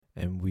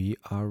And we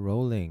are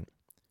rolling.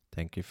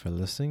 Thank you for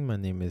listening. My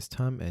name is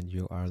Tom, and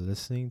you are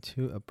listening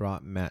to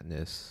Abroad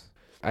Madness.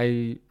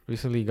 I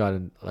recently got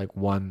like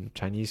one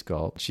Chinese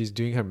girl. She's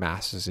doing her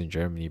master's in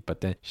Germany,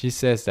 but then she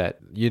says that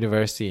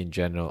university in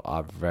general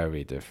are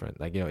very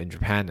different. Like, in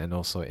Japan and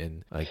also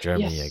in like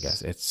Germany, I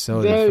guess. Yes, It's so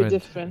very different.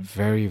 different.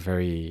 Very,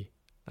 very,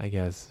 I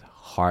guess,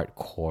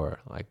 hardcore.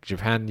 Like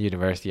Japan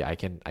university, I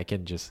can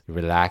just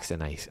relax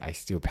and I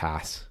still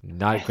pass.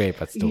 Not great,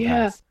 but still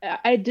Yeah, pass.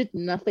 I did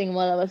nothing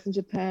while I was in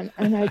Japan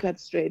and I got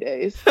straight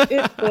A's.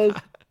 It was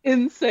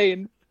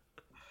insane.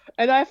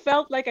 And I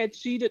felt like I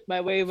cheated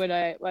my way when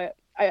I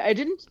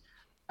didn't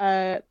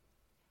uh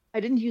I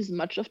didn't use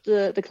much of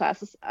the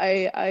classes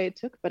I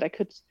took, but I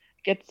could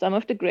get some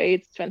of the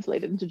grades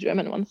translated into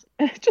German ones.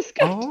 I just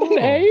got an Oh.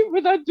 A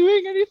without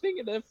doing anything,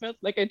 and I felt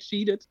like I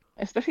cheated,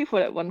 especially for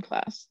that one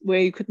class where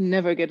you could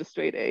never get a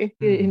straight A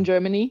in Hmm.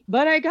 Germany.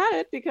 But I got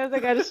it because I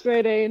got a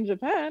straight A in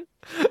Japan.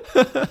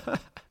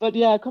 But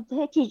yeah,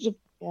 compared to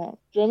yeah,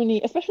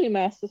 Germany, especially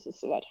masters,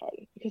 is a lot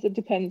harder because it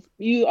depends.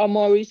 You are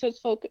more research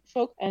folk,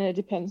 and it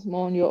depends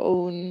more on your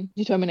own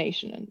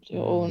determination and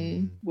your own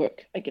Mm.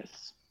 work, I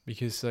guess.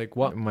 Because like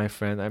what my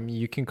friend, I mean,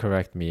 you can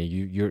correct me.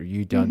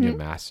 You done your Mm-hmm.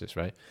 masters,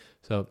 right?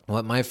 So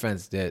what my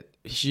friends did,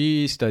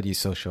 she studied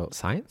social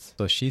science.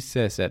 So she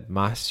says that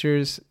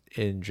masters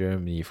in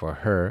Germany for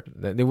her,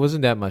 that there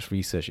wasn't that much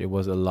research. It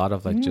was a lot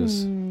of like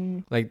just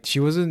Mm. like she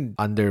wasn't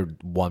under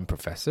one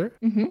professor.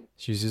 Mm-hmm.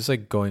 She's just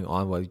like going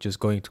on, like just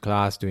going to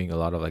class, doing a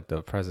lot of like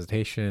the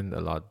presentation, a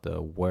lot of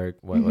the work.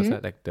 What was Mm-hmm.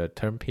 that? Like the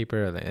term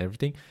paper and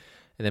everything.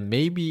 And then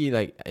maybe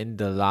like in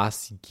the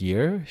last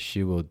year,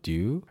 she will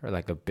do or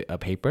like a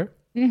paper,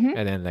 Mm-hmm.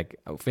 and then like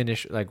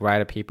finish like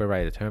write a paper,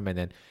 write a term, and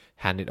then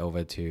hand it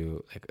over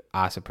to like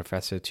ask a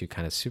professor to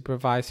kind of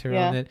supervise her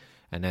on Yeah. it,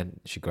 and then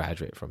she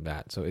graduate from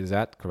that. So is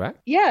that correct?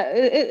 Yeah,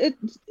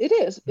 it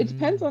is. It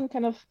depends Mm.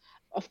 on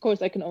of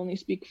course, I can only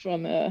speak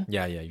from Yeah,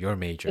 yeah, your a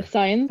major.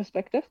 science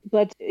perspective,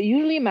 but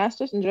usually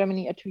masters in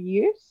Germany are 2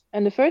 years,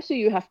 and the first year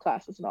you have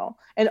classes and all.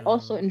 And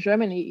also Uh, in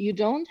Germany, you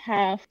don't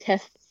have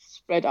tests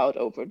spread out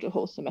over the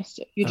whole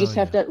semester. You oh just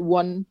have yeah. that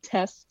one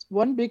test,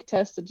 one big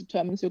test that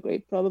determines your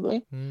grade,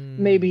 probably. Mm.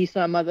 Maybe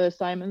some other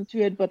assignments to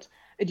it, but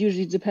it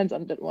usually depends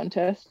on that one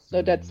test.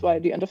 So that's why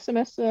Mm. the end of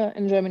semester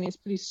in Germany is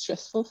pretty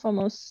stressful for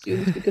most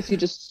students because you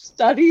just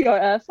study your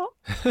ass off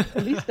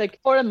at least like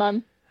for a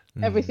month.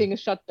 Mm. Everything is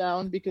shut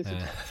down because you Uh,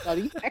 can't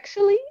study.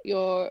 Actually,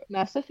 your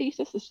master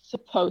thesis is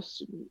supposed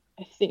to be,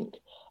 I think,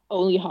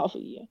 only half a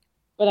year.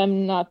 But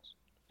I'm not,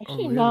 oh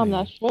actually, now I'm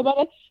not really? sure about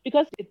it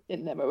because it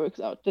never works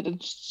out that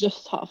it's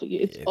just half a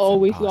year. It's It's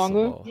always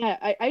longer. impossible. Yeah,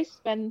 I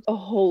spent a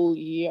whole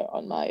year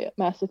on my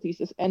master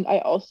thesis, and I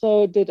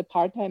also did a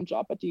part-time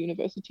job at the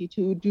university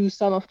to do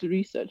some of the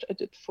research I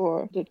did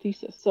for the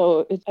thesis.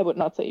 So I would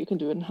not say you can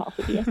do it in half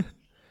a year.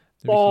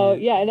 So Because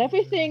yeah, and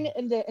everything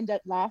in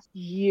that last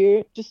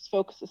year just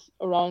focuses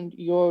around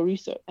your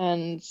research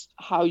and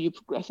how you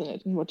progress in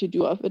it and what you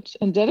do of it.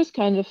 And that is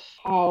kind of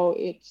how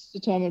it's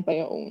determined by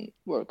your own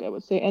work, I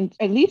would say. And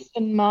at least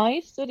in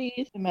my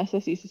studies, the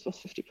master thesis was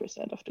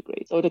 50% of the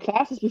grade. So the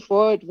classes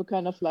before it were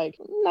kind of like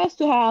nice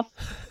to have.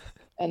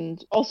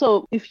 And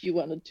also, if you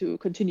wanted to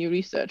continue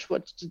research,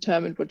 what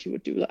determined what you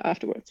would do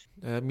afterwards.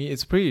 I mean,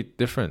 it's pretty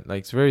different. Like,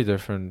 it's very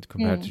different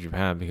compared to Mm.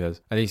 Japan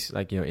because at least,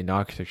 like, in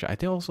architecture, I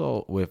think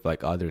also with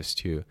like others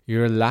too,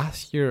 your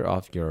last year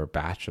of your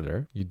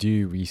bachelor, you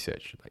do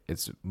research. Like,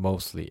 it's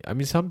mostly, I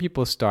mean, some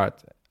people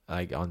start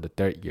like on the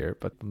third year,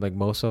 but like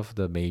most of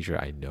the major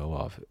I know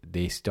of,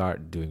 they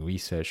start doing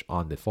research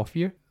on the fourth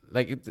year.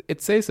 Like,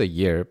 it says a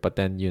year, but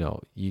then,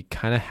 you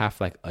kind of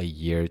have like a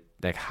year,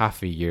 like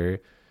half a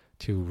year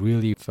to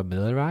really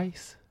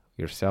familiarize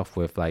yourself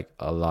with like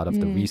a lot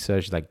of the Mm.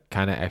 research, like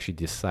kind of actually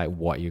decide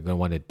what you're gonna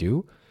want to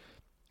do,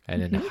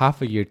 and then Mm-hmm.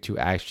 half a year to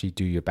actually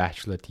do your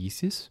bachelor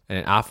thesis. And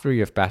then after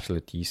your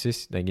bachelor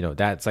thesis, then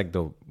that's like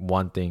the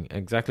one thing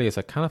exactly. It's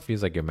like kind of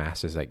feels like your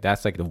master's. Like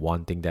that's like the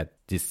one thing that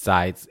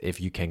decides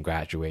if you can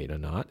graduate or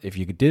not. If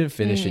you didn't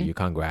finish it, Mm. you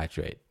can't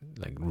graduate.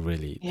 Like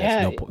really,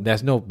 Yeah.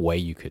 there's no way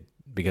you could,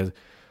 because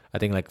I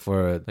think like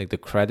for like the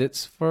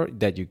credits for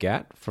that you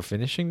get for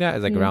finishing that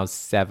is like Mm. around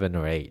 7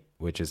 or 8,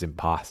 which is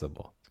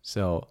impossible.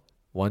 So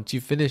once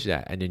you finish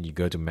that and then you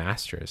go to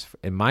masters,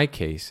 in my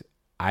case,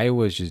 I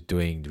was just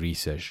doing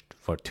research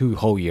for 2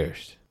 whole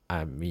years.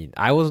 I mean,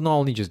 I was not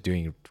only just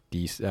doing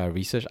these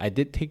research, I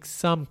did take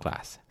some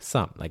class,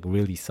 some, like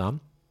really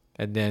some.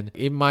 And then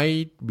in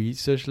my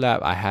research lab,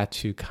 I had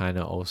to kind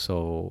of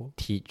also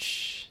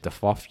teach the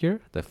fourth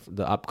year,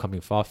 the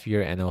upcoming fourth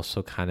year, and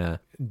also kind of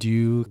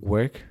do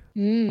work,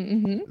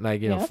 Mm-hmm.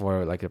 like, Yeah.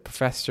 for like a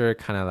professor,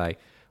 kind of like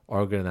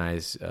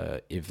organize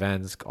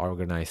events,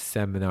 organize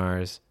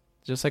seminars,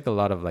 just like a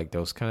lot of like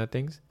those kind of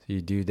things. So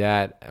you do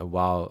that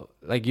while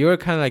like you're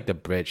kind of like the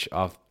bridge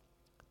of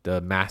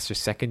the master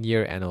second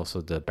year and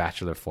also the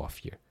bachelor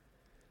fourth year.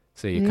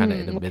 So you're kind of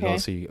in the middle. Okay.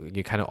 So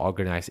you kind of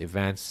organize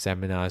events,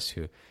 seminars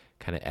to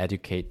kind of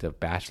educate the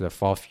bachelor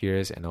fourth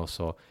years, and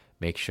also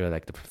make sure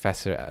like the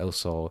professor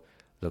also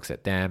looks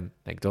at them,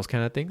 like those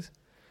kind of things.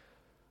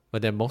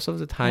 But then most of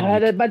the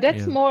time, but that's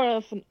yeah, more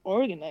of an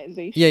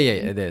organization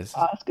it is.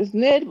 task,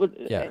 isn't it?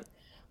 Yeah,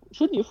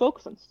 Shouldn't you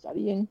focus on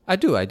studying? I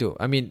do.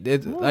 I mean,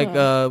 it's like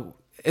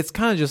it's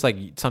kind of just like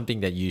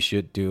something that you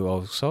should do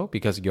also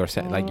because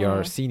like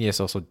your seniors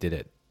also did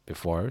it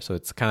before, so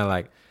it's kind of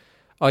like,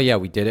 oh yeah,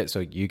 we did it, so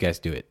you guys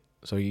do it.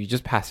 So you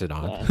just pass it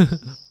on.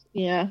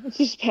 Yeah, it's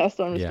just passed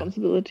on Yeah.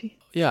 responsibility.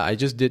 Yeah, I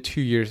just did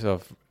 2 years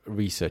of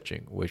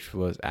researching, which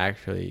was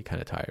actually kind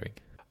of tiring.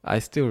 I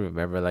still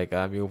remember, like,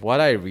 I mean, what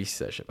I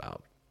researched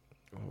about.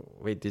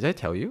 Wait, did I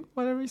tell you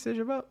what I researched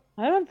about?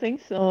 I don't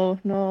think so.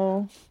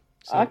 No.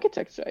 So-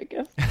 Architecture, I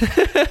guess.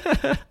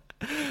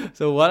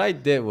 So what I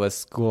did was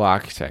school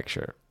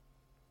architecture.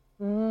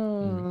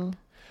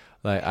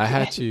 Like I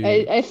had to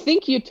I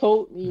think you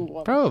told me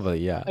once. probably,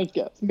 yeah. I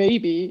guess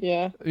maybe,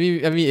 yeah. I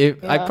mean,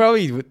 I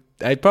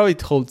Yeah. probably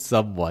told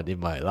someone in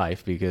my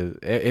life because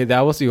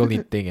that was the only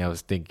thing I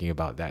was thinking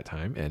about that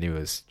time, and it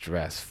was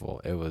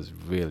stressful. It was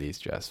really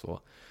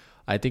stressful.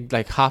 I think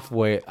like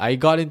halfway, I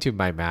got into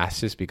my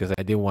master's because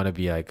I didn't want to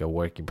be like a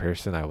working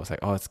person. I was like,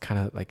 oh, it's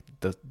kind of like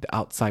the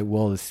outside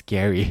world is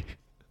scary.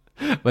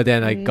 But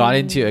then I got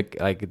into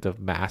like the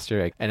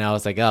master, and I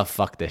was like, oh,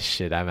 fuck this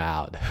shit, I'm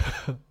out.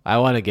 I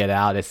want to get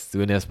out as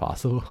soon as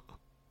possible.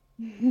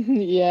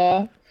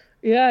 Yeah.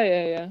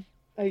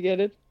 I get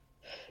it.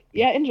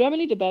 Yeah, in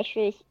Germany, the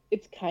bachelor's,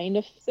 it's kind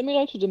of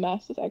similar to the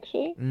master's,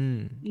 actually.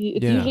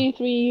 It's Yeah. usually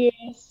 3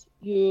 years.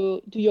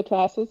 You do your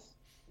classes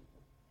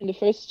in the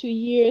first 2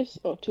 years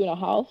or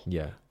 2.5,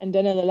 Yeah. and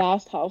then in the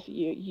last half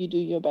year, you do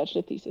your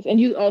bachelor thesis. And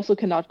you also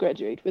cannot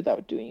graduate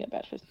without doing a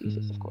bachelor's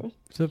thesis, of course.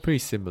 So pretty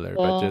similar,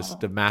 but just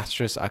the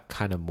masters are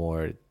kind of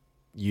more,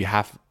 you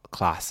have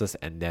classes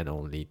and then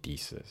only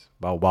thesis.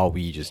 While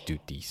we just do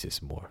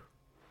thesis more.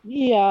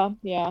 Yeah.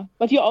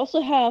 But you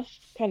also have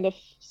kind of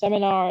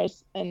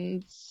seminars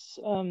and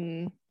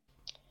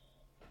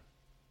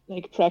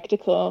like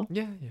practical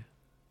Yeah.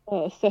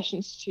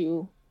 sessions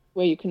too,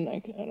 where you can,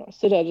 like, I don't know,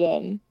 sit at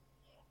an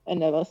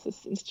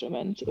analysis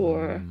instrument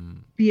or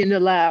be in the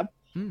lab,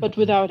 but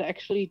without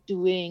actually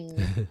doing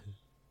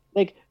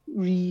like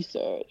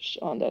research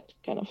on that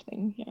kind of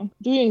thing. Yeah.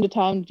 During the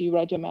time that you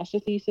write your master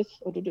thesis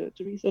or do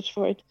the research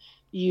for it,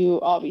 you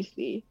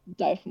obviously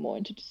dive more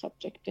into the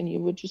subject than you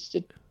would just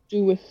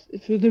do with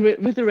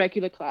the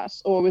regular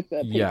class or with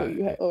the paper Yeah.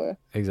 you have. Or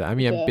Exactly. I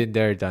mean, I've the- been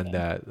there, done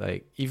that.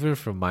 Like, even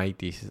from my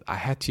thesis, I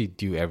had to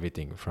do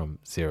everything from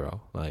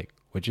zero, like,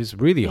 which is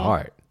really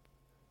hard.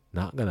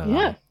 Not gonna lie.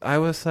 Yeah. I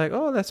was like,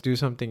 oh, let's do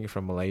something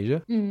from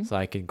Malaysia so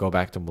I can go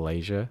back to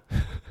Malaysia.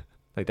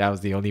 Like, that was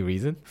the only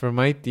reason. For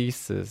my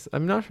thesis,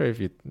 I'm not sure if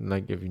you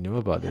knew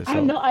about this. I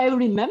know. I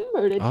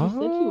remember that you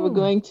said you were Oh.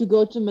 going to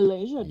go to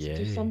Malaysia to Yeah.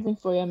 do something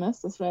for your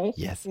masters, right?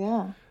 Yes.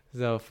 Yeah.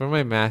 So for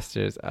my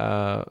master's,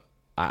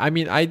 I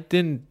mean, I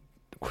didn't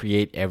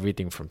create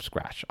everything from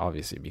scratch,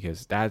 obviously,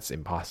 because that's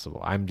impossible.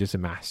 I'm just a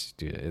master's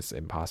student. It's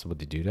impossible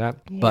to do that.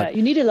 Yeah, But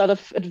you need a lot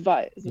of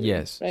advice.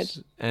 yes, Right.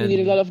 You and need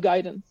a lot of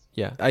guidance.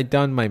 yeah, I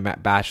done my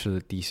bachelor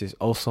thesis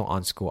also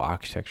on school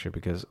architecture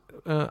because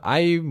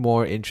I'm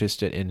more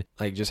interested in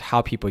like just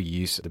how people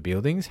use the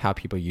buildings, how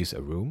people use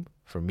a room.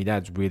 For me,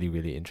 that's really,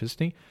 really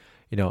interesting.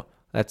 You know,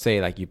 let's say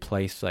like you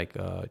place like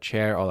a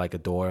chair or like a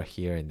door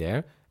here and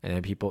there, and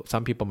then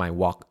some people might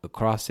walk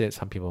across it,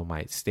 some people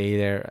might stay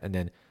there, and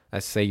then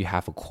let's say you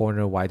have a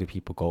corner. Why do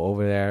people go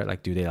over there?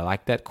 Like, do they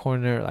like that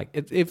corner? Like,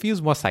 it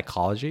feels more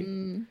psychology.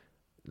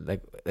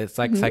 Like, it's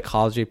like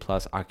psychology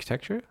plus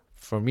architecture.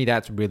 For me,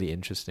 that's really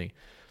interesting.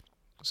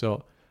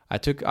 So I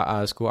took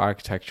school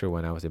architecture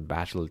when I was in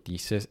bachelor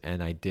thesis,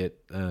 and I did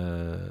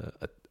a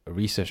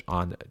research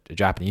on a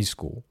Japanese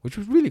school, which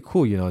was really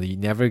cool. You know, you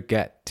never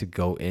get to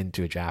go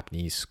into a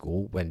Japanese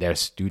school when there's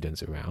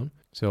students around.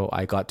 So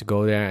I got to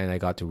go there and I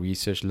got to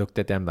research, looked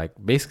at them, like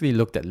basically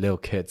looked at little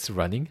kids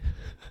running.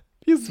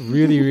 It's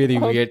really, really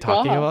Oh, weird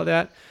talking God. about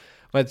that,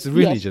 but it's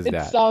really Yes, just it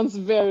that. sounds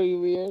very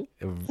weird.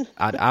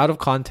 Out of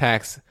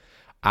context,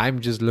 I'm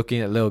just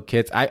looking at little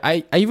kids.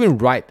 I even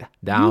write You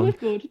down, would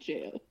go to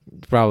jail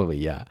probably,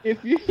 yeah.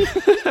 if you.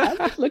 I'm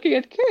just looking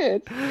at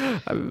kids.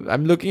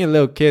 I'm looking at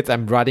little kids.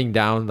 I'm writing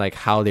down like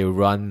how they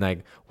run,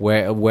 like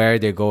where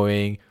they're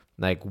going,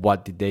 like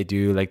what did they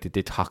do, like did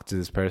they talk to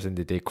this person,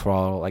 did they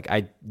crawl? Like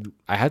I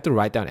had to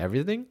write down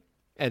everything,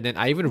 and then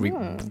I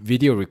even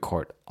video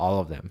record all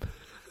of them.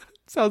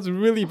 Sounds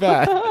really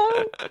bad.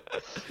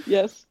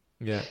 Yes.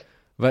 Yeah,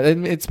 but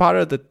it's part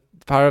of the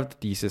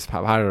thesis,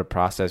 part of the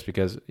process,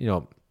 because you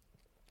know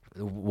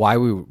why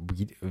we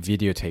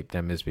videotape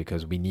them is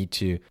because we need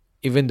to,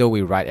 even though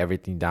we write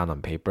everything down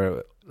on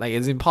paper, like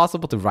it's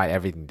impossible to write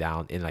everything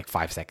down in like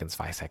 5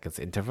 seconds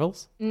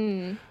intervals.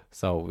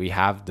 So we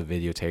have the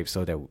videotape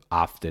so that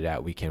after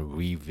that we can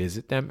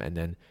revisit them and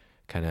then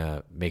kind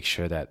of make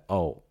sure that,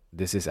 oh,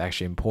 this is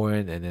actually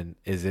important, and then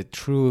is it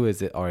true,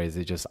 is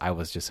it just I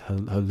was just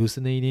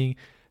hallucinating,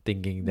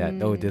 thinking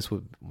that oh, this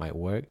might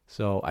work.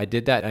 So I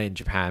did that in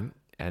Japan,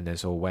 and then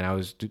so when I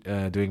was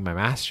doing my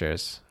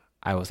master's,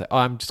 I was like, oh,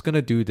 I'm just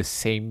gonna do the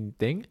same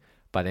thing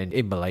but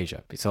in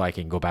Malaysia, so I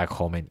can go back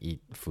home and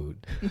eat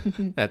food.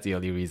 That's the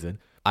only reason.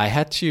 I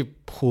had to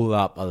pull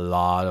up a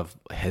lot of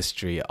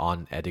history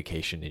on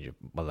education in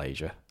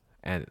Malaysia.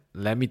 And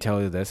let me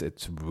tell you this,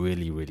 it's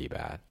really, really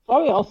bad.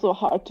 Probably also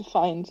hard to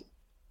find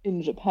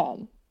in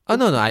Japan. Oh,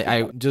 no,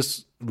 I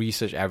just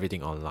research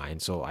everything online.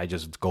 So I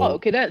just go. Oh,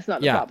 okay, that's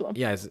not a problem.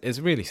 Yeah, it's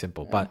really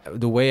simple. But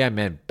the way I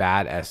meant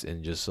bad as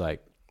in just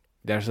like,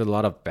 there's a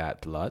lot of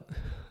bad blood.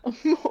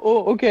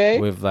 Oh, okay.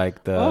 With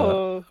like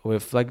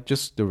with like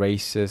just the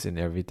races and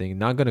everything.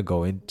 Not gonna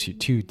go into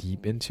too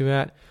deep into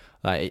it.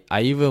 Like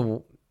I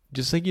even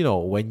just like,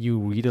 when you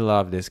read a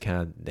lot of this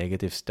kind of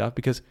negative stuff,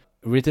 because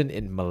written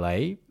in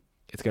Malay,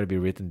 it's gonna be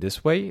written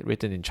this way.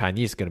 Written in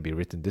Chinese, it's gonna be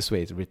written this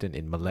way. It's written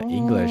in Malay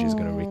English, it's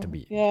gonna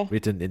be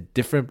written in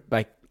different,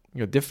 like,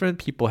 different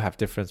people have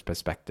different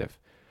perspective.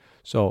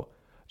 So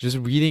just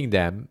reading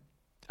them,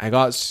 I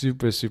got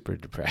super, super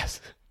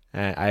depressed.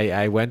 And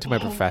I went to my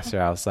professor.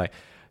 I was like,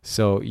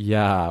 so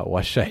yeah,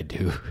 what should I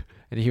do?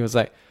 And he was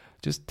like,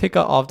 just take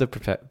out all the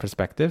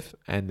perspective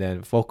and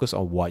then focus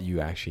on what you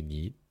actually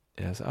need.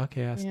 And I was like,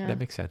 okay, that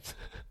makes sense.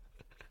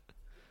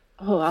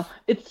 Oh wow,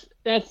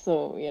 that's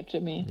so weird to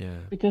me. Yeah.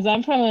 Because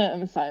I'm from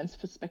a science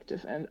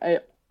perspective, and I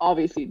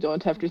obviously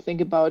don't have to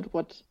think about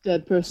what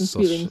that person's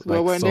feelings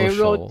were when they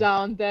wrote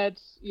down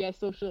that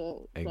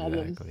social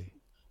problems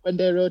when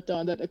they wrote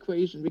down that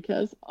equation,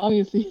 because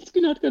obviously it's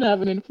not gonna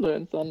have an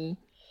influence on,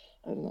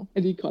 I don't know,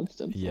 any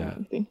constants or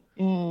anything.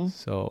 Yeah.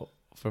 So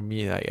for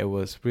me, like, it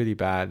was really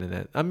bad, and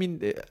then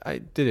I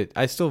did it.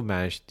 I still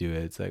managed to do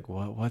it. It's like,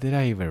 what did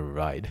I even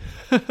write?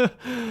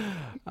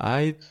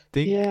 I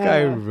think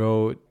I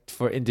wrote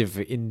for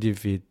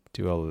individuality,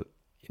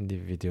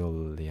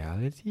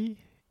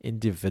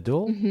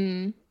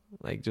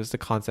 like just the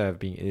concept of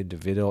being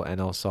individual, and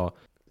also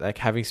like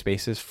having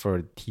spaces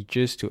for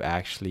teachers to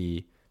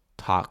actually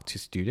talk to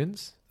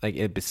students.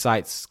 Like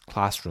besides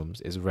classrooms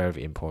is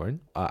very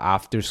important.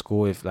 After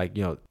school, if like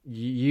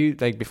you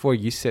like before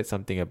you said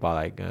something about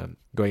like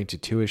going to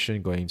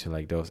tuition, going to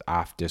like those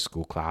after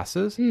school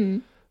classes.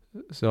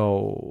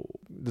 So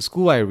the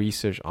school I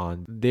research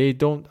on, they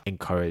don't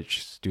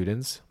encourage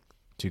students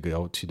to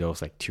go to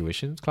those like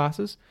tuition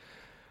classes.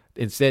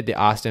 Instead, they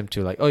ask them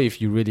to like, oh,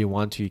 if you really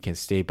want to, you can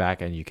stay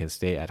back and you can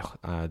stay at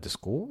the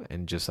school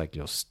and just like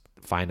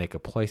find like a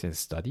place and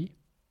study.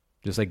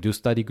 Just like do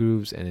study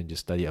groups and then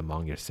just study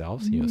among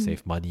yourselves,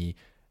 save money.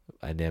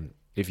 And then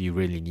if you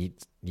really need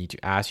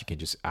to ask, you can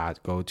just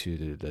go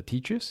to the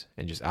teachers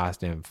and just ask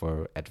them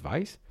for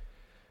advice.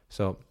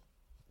 So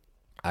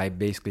I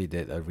basically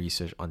did a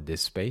research on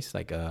this space,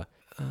 like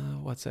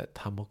what's that?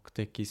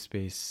 Tamokuteki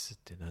space.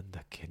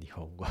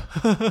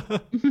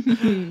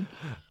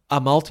 A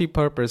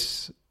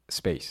multi-purpose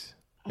space.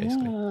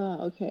 Basically.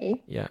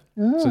 Okay. Yeah.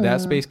 So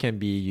that space can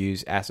be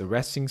used as a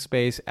resting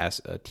space,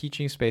 as a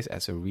teaching space,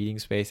 as a reading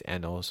space,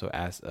 and also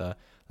as a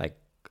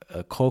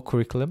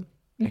co-curriculum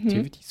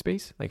activity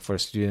space, like for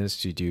students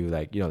to do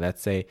like,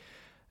 let's say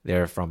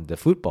they're from the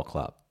football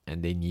club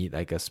and they need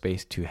like a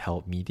space to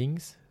help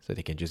meetings, so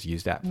they can just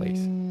use that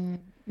place.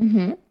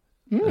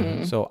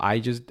 So I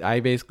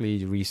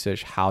basically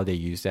researched how they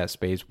use that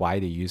space, why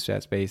they use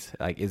that space.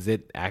 Like, is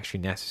it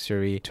actually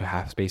necessary to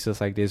have spaces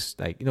like this?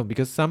 Like,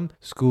 because some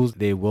schools,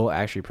 they will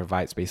actually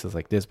provide spaces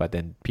like this, but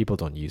then people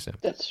don't use them.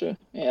 That's true.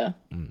 Yeah.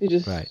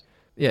 Right.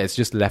 Yeah, it's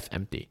just left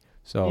empty.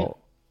 So,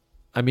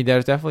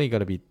 there's definitely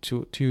going to be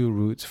two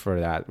routes for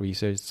that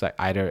research. It's like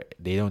either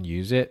they don't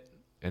use it,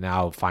 and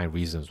I'll find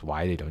reasons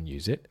why they don't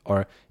use it.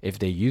 Or if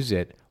they use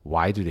it,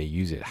 why do they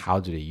use it? How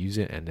do they use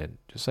it? And then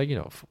just like,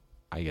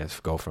 I guess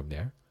go from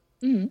there.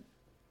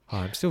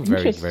 I'm still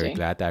very, very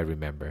glad that I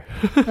remember.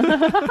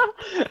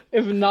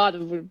 If not,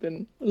 it would have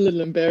been a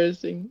little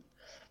embarrassing.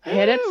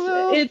 Yeah,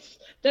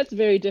 that's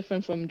very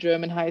different from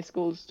German high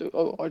schools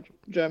or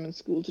German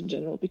schools in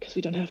general, because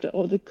we don't have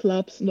all the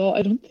clubs. No,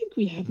 I don't think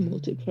we have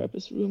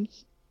multi-purpose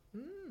rooms. I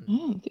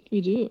don't think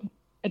we do.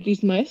 At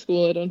least my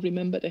school, I don't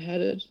remember they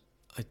had it.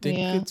 I think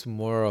it's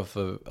more of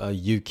a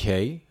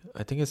UK.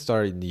 I think it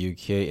started in the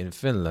UK, in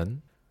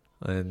Finland,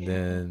 and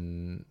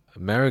then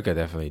America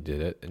definitely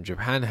did it. And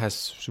Japan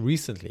has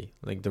recently,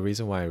 like the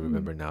reason why I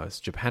remember now is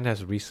Japan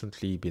has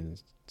recently been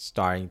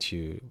starting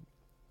to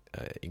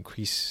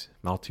increase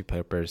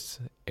multi-purpose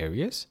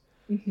areas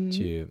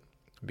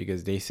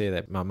because they say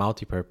that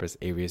multi-purpose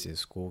areas in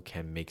school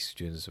can make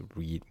students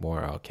read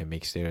more, or can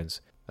make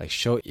students like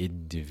show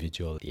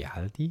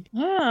individuality.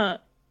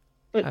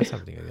 But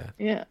something like that.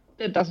 Yeah,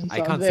 that doesn't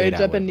sound very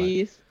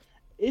Japanese.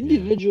 Word,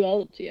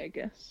 individuality, I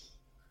guess.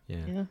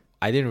 Yeah.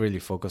 I didn't really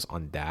focus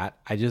on that.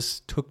 I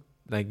just took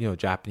like,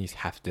 Japanese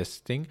have this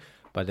thing,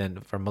 but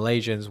then for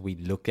Malaysians, we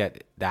look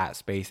at that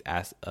space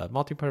as a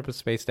multi-purpose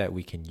space that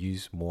we can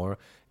use more,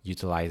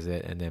 utilize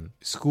it, and then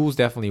schools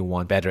definitely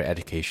want better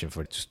education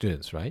for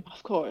students, right?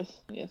 Of course,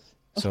 yes.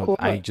 So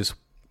I just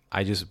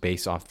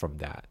based off from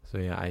that. So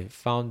yeah, I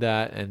found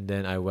that, and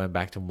then I went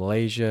back to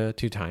Malaysia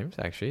 2 times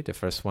actually. The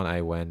first one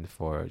I went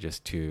for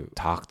just to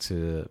talk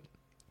to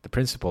the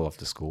principal of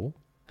the school.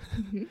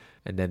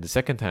 And then the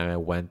second time I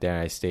went there,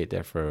 I stayed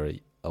there for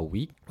a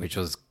week, which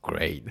was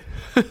great.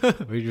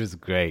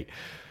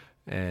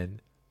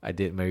 And I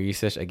did my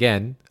research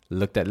again,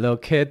 looked at little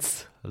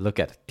kids, look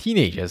at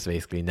teenagers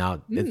basically.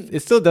 Now,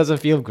 it still doesn't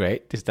feel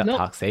great to start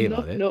Nope, say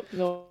about it.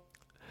 nope.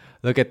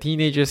 Look at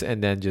teenagers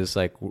and then just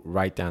like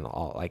write down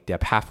all like their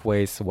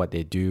pathways, what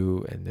they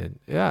do, and then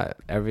I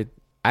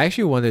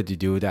actually wanted to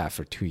do that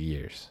for 2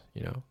 years,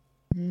 you know.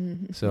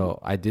 So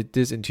I did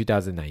this in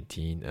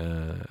 2019.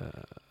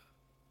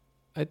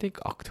 I think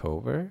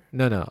October.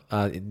 No,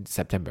 in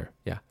September.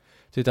 Yeah,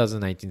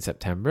 2019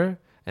 September.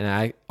 And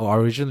I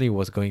originally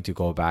was going to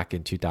go back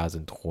in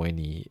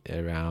 2020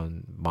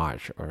 around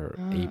March or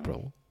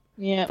April.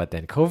 Yeah. But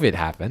then COVID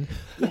happened.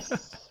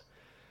 Yes.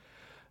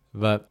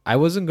 But I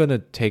wasn't going to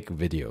take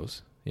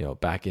videos, you know,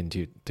 back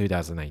into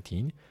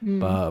 2019.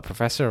 But a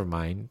professor of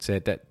mine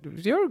said that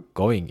you're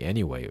going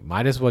anyway.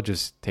 Might as well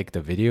just take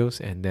the videos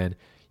and then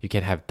you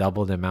can have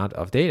double the amount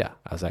of data.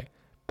 I was like,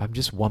 but I'm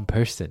just one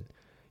person.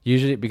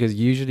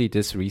 Usually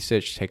this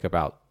research take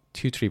about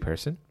 2-3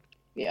 person.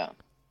 Yeah.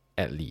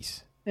 At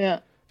least.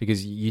 Yeah.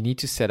 Because you need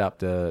to set up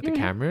the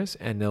cameras,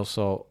 and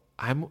also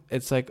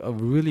it's like a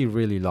really,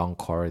 really long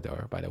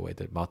corridor, by the way,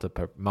 the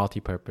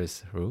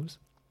multi-purpose rooms.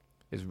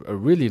 It's a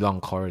really long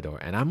corridor,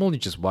 and I'm only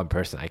just one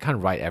person. I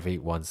can't write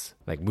everyone's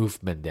like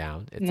movement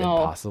down. It's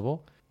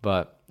impossible.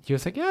 But he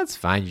was like, yeah, it's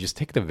fine. You just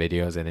take the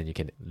videos and then you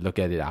can look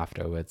at it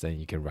afterwards and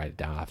you can write it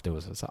down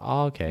afterwards. I was like,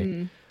 oh,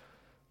 okay.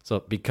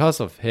 So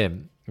because of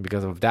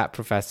that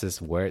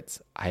professor's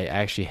words, I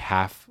actually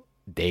have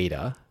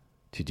data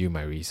to do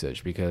my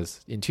research,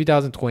 because in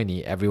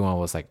 2020 everyone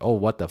was like, oh,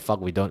 what the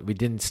fuck, we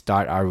didn't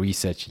start our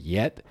research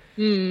yet.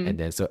 And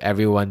then so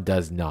everyone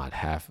does not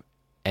have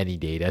any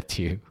data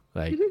to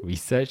like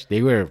research.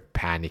 They were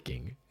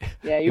panicking.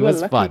 Yeah, it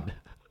was lucky. fun.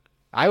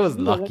 I was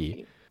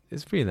lucky.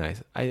 It's pretty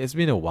nice. It's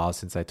been a while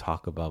since I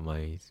talk about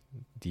my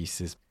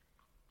thesis.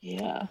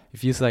 Yeah, it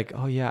feels like,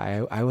 oh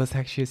yeah, I was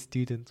actually a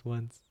student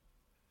once.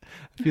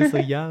 I feel so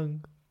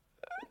young.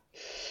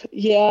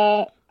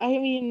 Yeah, I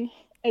mean,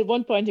 at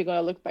one point you're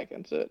gonna look back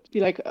into it, be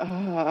like,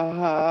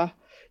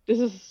 this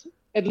is,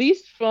 at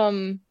least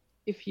from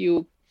if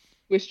you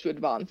wish to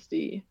advance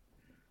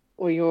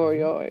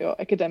your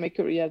academic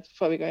career, it's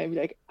probably gonna be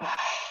like,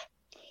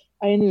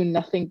 I knew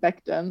nothing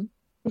back then.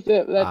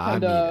 That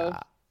kind of,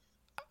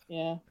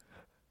 yeah.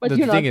 But the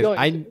you're not thing is,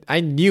 going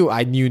to.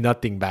 I knew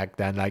nothing back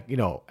then. Like, you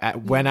know,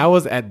 when I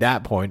was at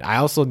that point, I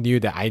also knew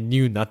that I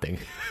knew nothing.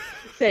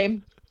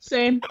 Same.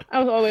 I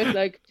was always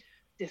like,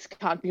 this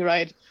can't be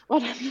right.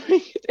 What I'm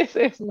doing, this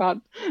is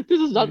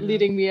not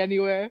leading me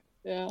anywhere.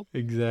 Yeah.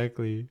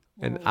 Exactly.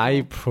 And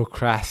I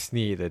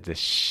procrastinated the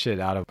shit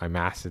out of my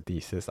master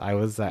thesis. I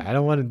was like, I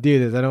don't want to do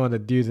this. I don't want to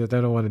do this.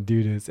 I don't want to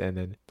do this. And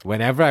then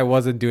whenever I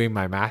wasn't doing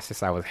my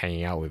master's, I was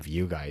hanging out with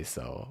you guys.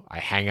 So I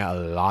hang out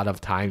a lot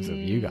of times with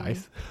you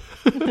guys.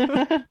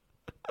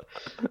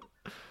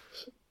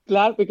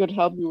 Glad we could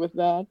help you with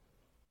that.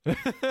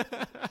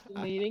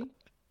 Meeting.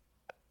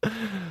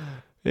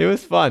 It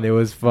was fun.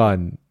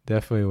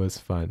 Definitely was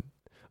fun.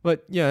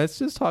 But yeah, let's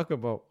just talk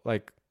about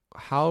like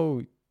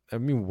how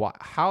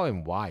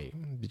and why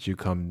did you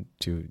come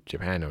to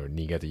Japan or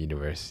Niigata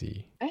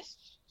University? As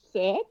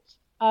said,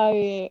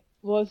 I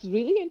was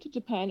really into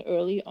Japan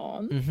early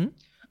on.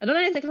 I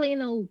don't exactly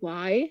know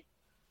why.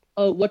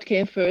 What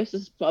came first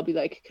is probably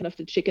like kind of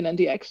the chicken and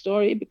the egg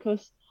story,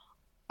 because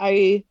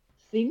I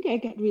think I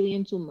got really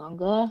into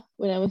manga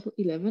when I was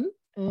 11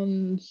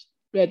 and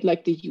read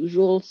like the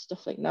usual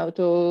stuff like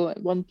Naruto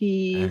and One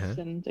Piece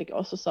and like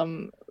also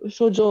some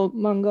shoujo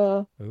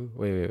manga. Ooh,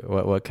 wait,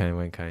 what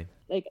kind?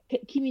 Like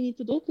Kimi ni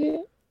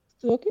Todoke?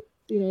 Do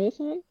you know this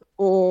one?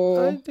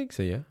 Or I think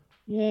so, yeah.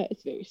 Yeah,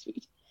 it's very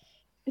sweet.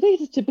 I think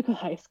it's a typical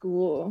high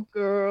school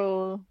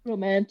girl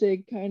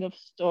romantic kind of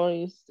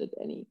stories that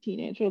any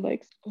teenager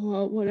likes.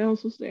 What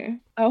else was there?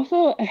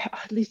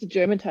 At least the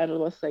German title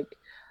was like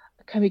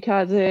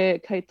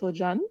Kamikaze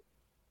Kaito-jan.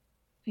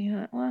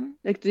 Yeah, that one.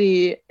 Like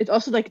it's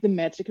also like the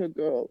magical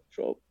girl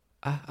trope.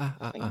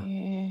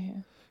 Yeah.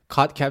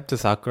 Card Captor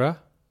Sakura.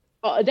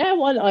 Oh, that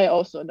one I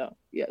also know.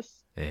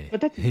 Yes. Hey.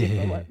 But that's a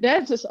different one.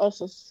 That's just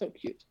also so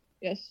cute.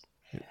 Yes.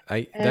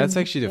 That's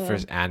actually the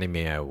first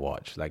anime I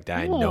watched. Like that,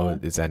 I know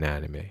it's an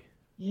anime.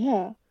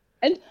 Yeah.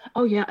 And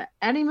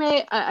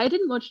anime. I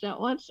didn't watch that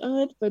much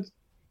of it, but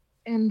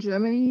in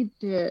Germany,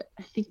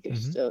 I think there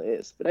still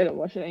is, but I don't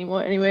watch it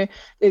anymore. Anyway,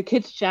 the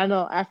kids'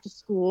 channel after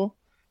school,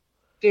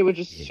 they would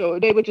just show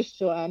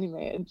anime,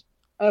 and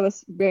I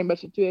was very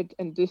much into it.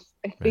 And this,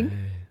 I think,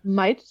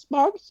 might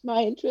spark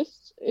my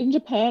interest in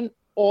Japan.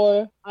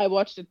 Or I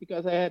watched it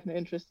because I had an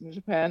interest in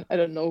Japan. I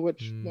don't know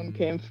which one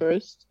came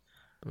first.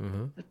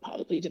 But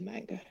probably the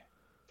manga.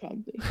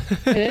 Probably.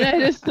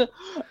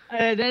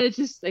 And then it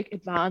just like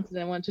advanced, and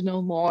I want to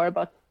know more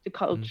about the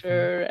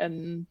culture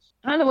and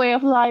the way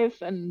of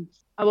life. And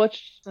I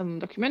watched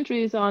some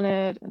documentaries on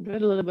it and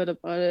read a little bit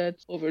about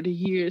it over the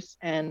years,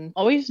 and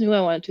always knew I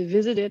wanted to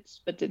visit it,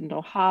 but didn't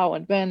know how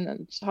and when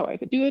and how I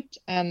could do it.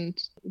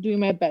 And doing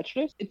my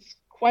bachelor's, it's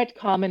quite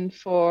common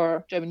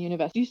for German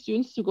university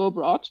students to go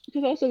abroad,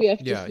 because also we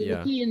have this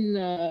European,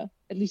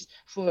 at least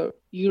for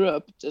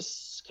Europe,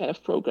 this kind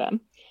of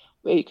program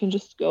where you can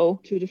just go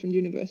to a different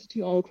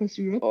university all across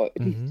Europe or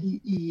at least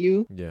the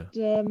EU. Yeah.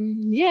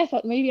 Yeah, I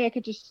thought maybe I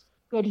could just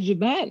go to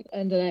Japan,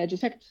 and then I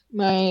just checked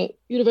my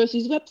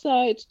university's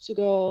website to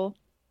go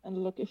and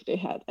look if they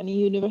had any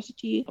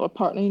university or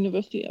partner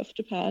university of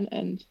Japan,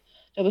 and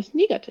that was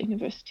Niigata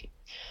University.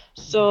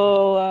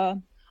 So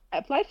I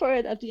applied for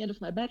it at the end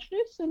of my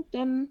bachelor's and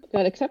then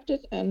got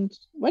accepted and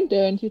went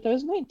there in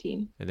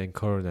 2019. And then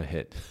Corona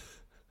hit.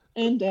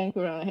 And then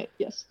Corona hit,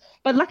 yes.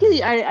 But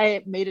luckily,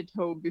 I made it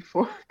home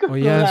before Corona Oh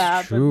yeah, that's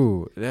happened.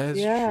 true. That's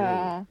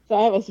Yeah, so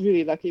I was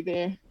really lucky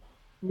there,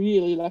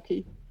 really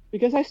lucky,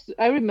 because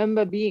I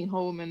remember being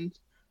home and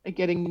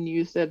getting the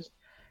news that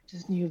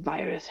this new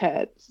virus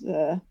had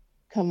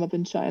come up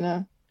in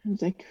China,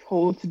 and like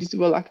whole cities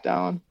were locked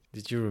down.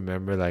 Did you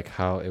remember like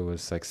how it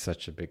was like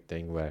such a big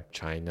thing where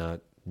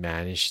China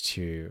managed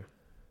to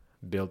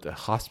build a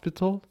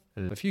hospital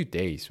in a few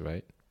days,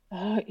 right?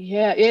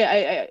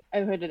 Yeah, I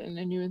heard it in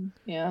the news.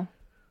 Yeah.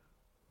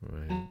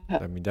 Right.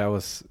 I mean, that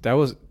was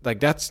like,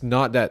 that's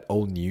not that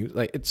old news.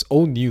 Like, it's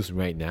old news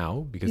right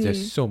now because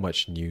there's so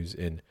much news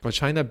in. But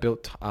China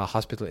built a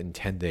hospital in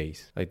 10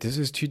 days. Like, this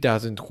is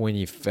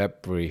 2020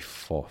 February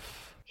 4th.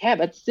 Yeah,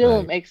 but still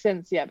Like, makes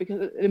sense. Yeah,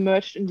 because it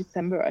emerged in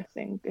December, I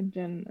think, and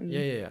then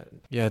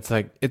Yeah, it's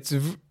like it's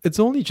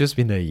only just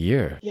been a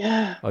year.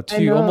 yeah, Or I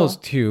two, know.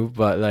 almost two,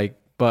 but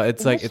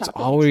it's It like has it's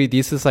happened. already,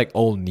 this is like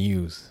old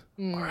news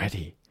Mm.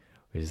 already.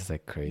 Which is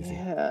like crazy.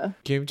 Yeah.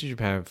 Came to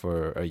Japan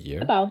for a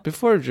year. About.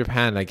 Before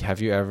Japan, like,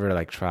 have you ever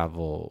like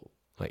traveled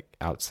like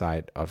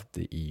outside of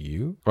the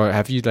EU, or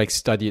have you like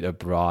studied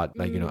abroad,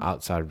 like, you know,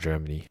 outside of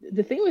Germany?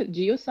 The thing with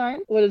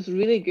geoscience, what is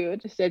really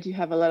good is that you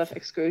have a lot of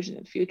excursion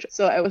in future.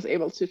 So I was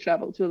able to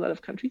travel to a lot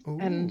of countries.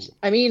 And Ooh.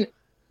 I mean,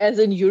 as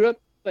in Europe,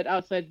 but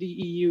outside the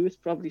EU is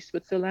probably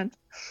Switzerland.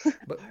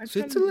 But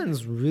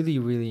Switzerland's really,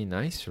 really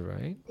nice,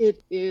 right?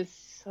 It is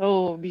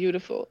so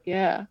beautiful.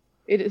 Yeah,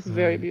 it is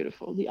very Right.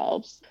 beautiful. The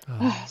Alps.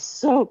 Oh.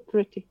 So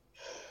pretty.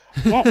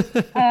 Yes.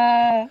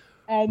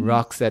 And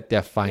Rocks at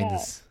their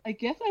finest. I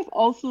guess I've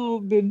also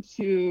been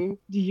to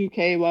the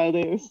UK while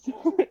they were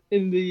still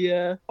in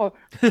the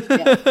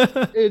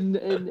in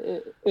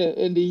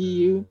the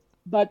EU.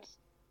 But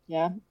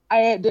yeah,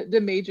 the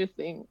major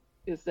thing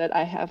is that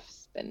I have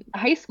spent a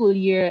high school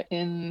year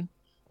in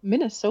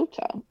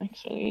Minnesota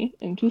actually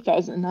in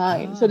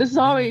 2009. So this is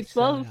already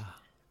 12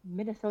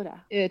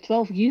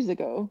 years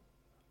ago.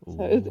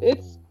 So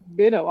it's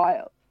been a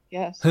while.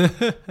 Yes.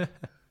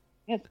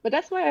 Yes, but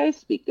that's why I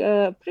speak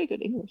pretty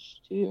good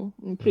English too.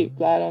 I'm pretty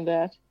glad on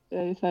that.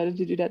 I decided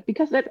to do that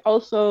because that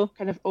also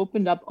kind of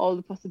opened up all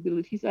the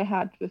possibilities I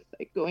had with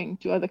like going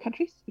to other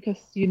countries, because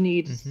you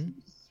need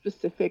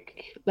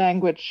specific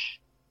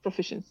language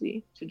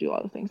proficiency to do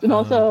all the things. And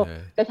also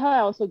that's how I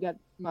also got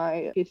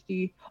my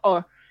PhD,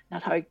 or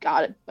not how I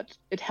got it, but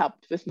it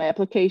helped with my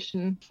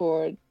application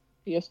for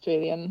the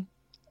Australian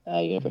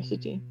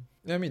university.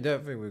 I mean,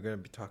 definitely we're gonna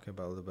be talking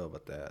about a little bit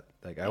about that.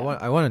 Like, I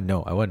want to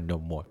know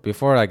more.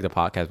 Before like the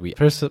podcast, we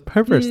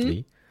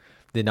purposely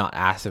did not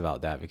ask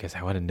about that because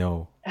I want to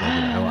know.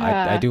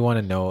 Like, I do want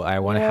to know. I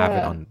want to have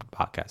it on the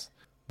podcast.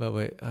 But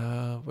wait,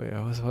 I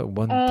was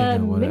one thing I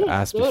wanted to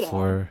ask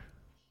before.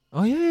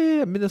 Oh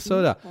yeah,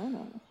 Minnesota.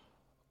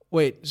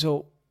 Wait,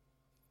 so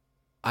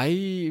I've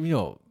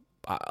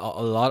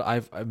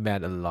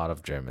met a lot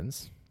of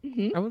Germans.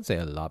 I wouldn't say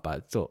a lot,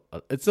 but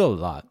it's still a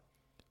lot,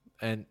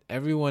 and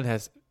everyone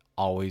has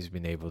always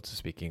been able to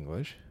speak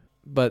English.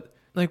 But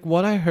like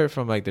what I heard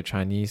from like the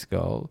Chinese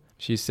girl,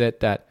 she said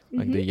that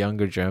like the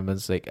younger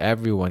Germans, like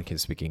everyone can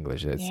speak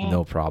English. It's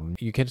no problem.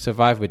 You can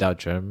survive without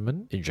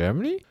German in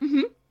Germany.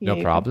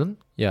 No problem.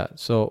 Yeah.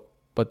 So,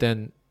 but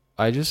then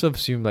I just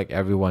assumed like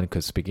everyone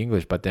could speak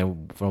English. But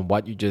then from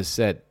what you just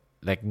said,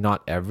 like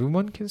not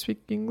everyone can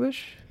speak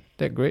English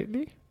that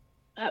greatly.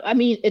 I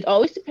mean, it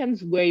always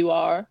depends where you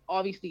are.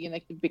 Obviously, in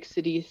like the big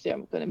cities, there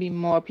are going to be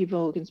more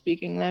people who can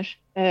speak English,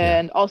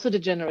 and also the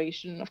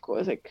generation, of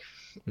course. Like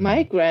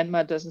my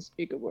grandma doesn't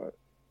speak a word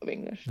of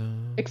English,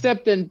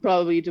 except in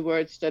probably the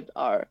words that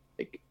are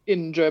like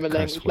in German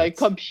Curse language, like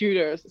words.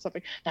 computers or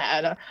something.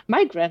 No,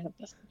 my grandma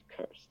doesn't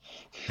curse.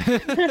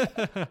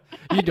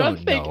 You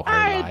don't know her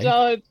I life.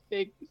 don't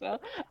think so.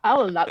 I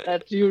will not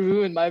let you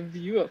ruin my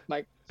view of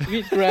my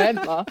sweet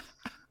grandma.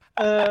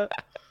 But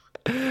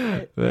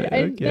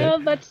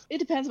it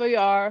depends where you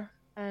are,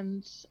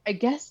 and I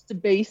guess the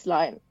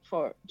baseline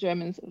for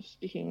Germans that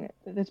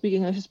speak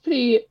English is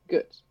pretty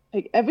good.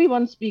 Like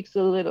everyone speaks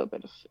a little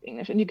bit of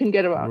English, and you can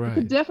get around. You Right.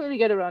 can definitely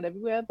get around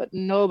everywhere, but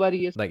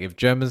nobody is. Like if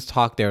Germans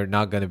talk, they're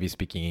not gonna be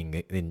speaking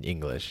in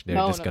English. They're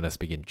just No. gonna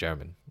speak in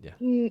German. Yeah.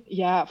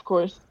 Yeah, of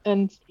course,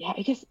 and yeah,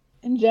 I guess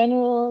in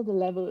general the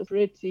level is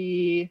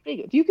pretty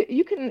good.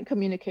 You can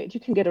communicate, you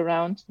can get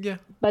around. Yeah.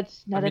 But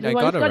not I mean, I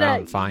everyone's got gonna.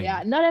 around fine.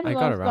 Yeah, not I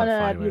everyone's got around gonna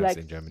fine be when I was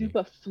like in Germany.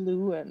 super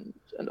fluent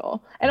and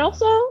all. And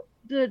also,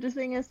 the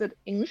thing is that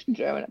English and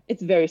German,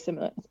 it's very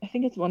similar. I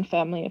think it's one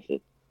family of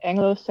the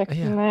Anglo-Saxon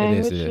Yeah,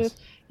 languages. it is.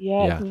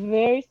 Yeah, it's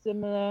very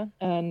similar,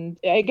 and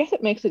I guess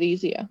it makes it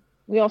easier.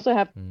 We also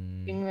have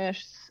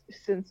English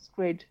since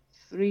grade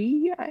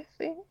 3, I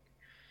think,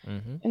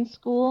 in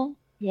school.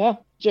 Yeah,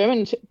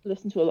 German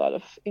listen to a lot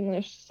of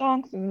English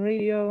songs on the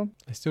radio.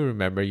 I still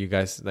remember you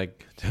guys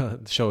like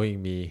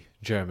showing me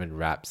German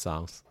rap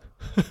songs.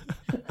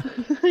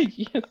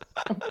 Yes.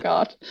 Oh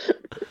God.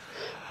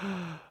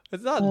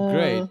 It's not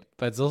great,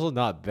 but it's also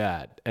not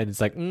bad. And it's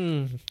like,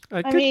 I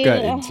I could mean,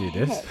 get into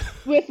this.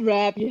 with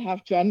rap, you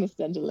have to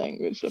understand the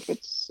language of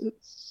it's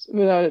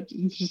without it,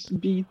 it's just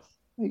beats,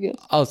 I guess.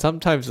 Oh,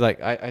 sometimes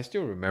like I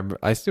still remember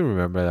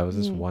there was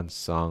this one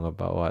song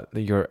about what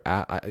you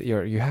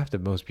have the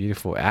most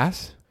beautiful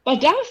ass. But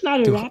that is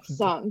not a Do- rap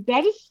song.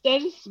 That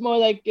is more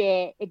like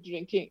a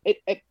drinking.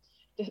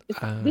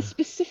 The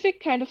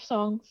specific kind of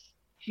songs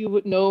you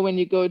would know when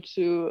you go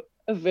to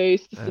a very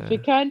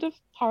specific kind of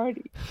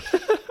party,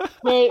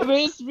 where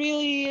it's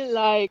really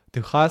like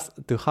Du hast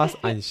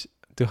eine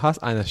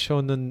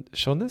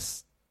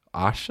schönes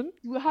Arschen?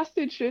 du hast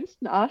den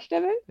schönsten Arsch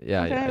der Welt.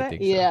 Yeah, I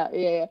think so.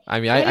 Yeah. I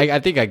mean, I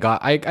think I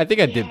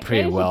did Yeah,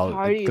 pretty that is a well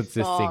party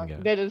consisting. song.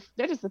 Yeah.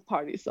 That is a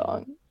party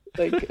song,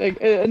 like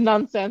a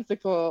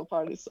nonsensical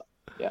party song.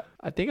 Yeah.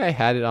 I think I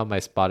had it on my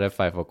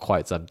Spotify for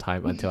quite some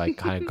time until I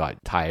kind of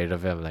got tired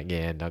of it. I'm like,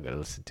 yeah, I'm not gonna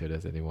listen to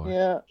this anymore.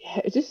 Yeah,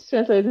 it just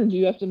translates into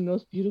you have the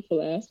most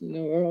beautiful ass in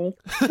the world.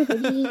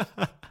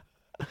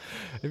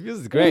 It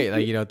feels great,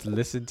 like to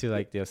listen to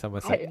like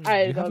someone say,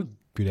 I you have a don't-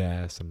 good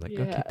ass. I'm like,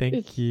 okay, Yeah,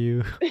 thank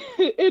you.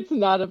 It's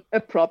not a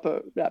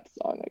proper rap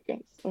song, I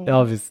guess. Or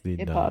Obviously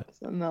hip not. hop.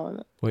 So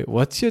no. Wait,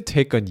 what's your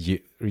take on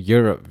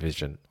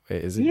Eurovision?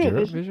 Wait, is it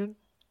Eurovision?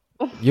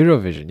 Eurovision?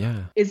 Eurovision,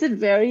 yeah. Is it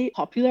very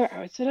popular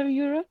outside of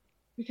Europe?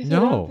 Because I No.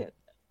 don't think-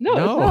 no,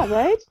 No. it's not,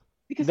 right?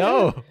 Because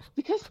No.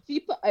 because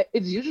people,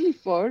 it's usually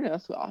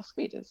foreigners who ask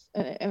me this,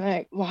 and I'm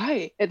like,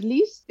 why? At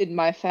least in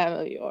my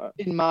family or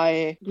in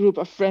my group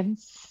of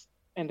friends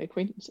and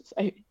acquaintances,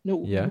 I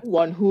know Yeah. no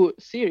one who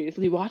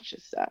seriously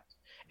watches that,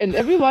 and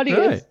everybody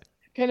Right. is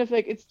kind of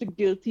like it's the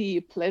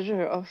guilty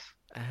pleasure of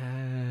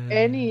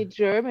any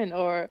German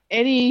or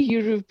any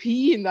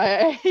European.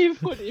 I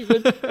would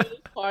even go as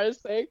far as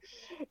saying,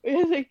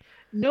 it's like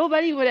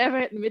nobody would ever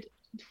admit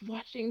to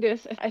watching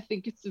this. I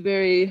think it's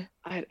very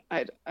I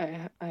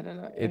don't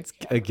know. It's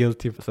a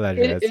guilty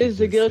pleasure. It as you is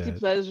a just guilty said.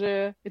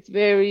 pleasure. It's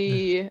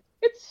very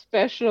it's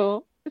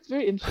special. It's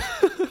very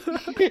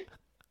interesting.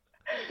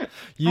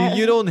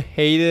 You don't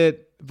hate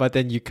it, but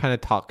then you kind of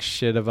talk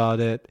shit about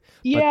it.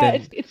 Yeah,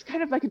 then- it's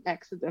kind of like an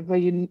accident where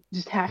you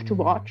just have to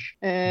watch.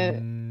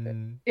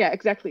 Mm, Yeah,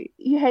 exactly.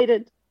 You hate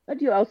it,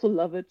 but you also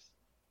love it.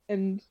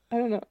 And I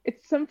don't know.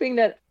 It's something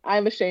that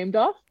I'm ashamed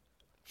of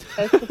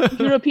as a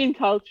European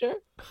culture,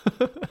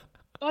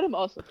 but I'm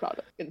also proud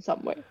of in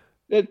some way.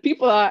 That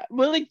people are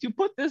willing to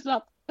put this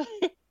up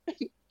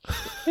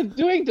and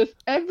doing this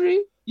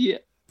every year.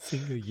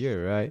 single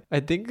year, right? I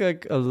think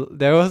like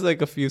there was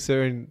like a few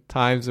certain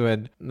times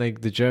when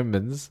like the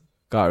Germans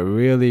got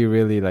really,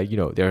 really like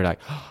they're like,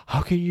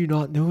 how can you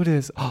not know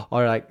this?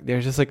 Or like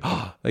they're just like,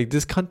 like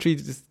this country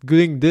is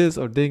doing this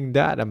or doing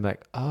that. I'm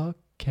like,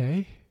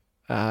 okay,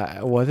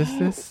 what is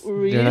this?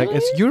 They're like,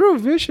 it's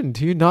Eurovision.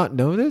 Do you not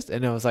know this?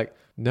 And I was like,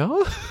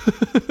 no.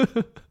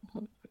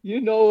 You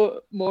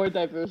know more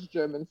diverse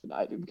Germans than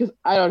I do because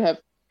I don't have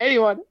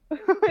anyone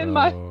in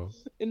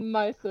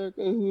my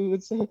circle who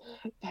would say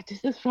that this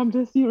is from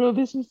this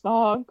Eurovision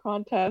Song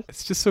Contest.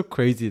 It's just so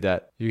crazy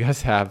that you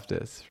guys have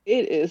this.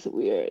 It is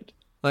weird.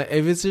 Like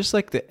if it's just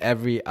like the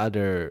every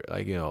other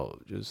like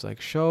just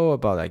like show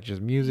about like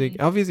just music.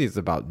 Obviously it's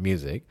about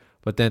music,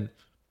 but then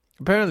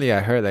apparently I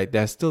heard like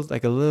there's still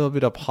like a little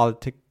bit of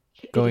politics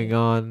going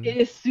on. It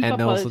is super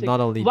And also politic. not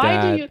only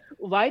that.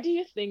 Why do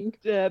you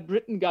think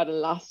Britain got a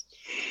last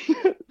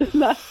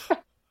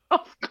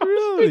of course,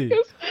 Really?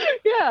 because,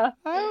 yeah.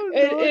 I don't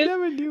It know. I is-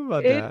 never knew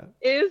about It that.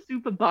 is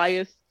super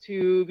biased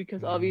too,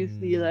 because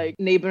obviously like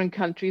neighboring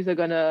countries are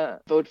gonna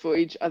vote for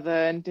each other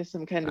and there's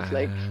some kind of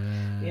like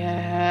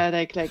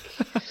like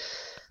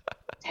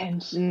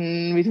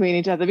tension between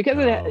each other because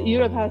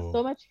Europe has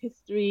so much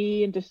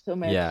history and there's so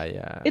much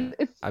Yeah.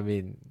 it's I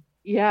mean,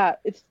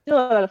 it's still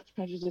a lot of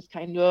prejudice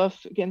kind of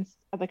against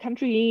other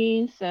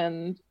countries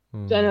and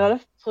then a lot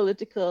of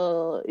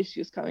political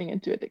issues coming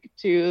into it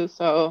too.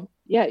 So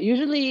yeah,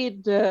 usually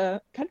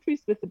the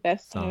countries with the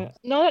best Sounds.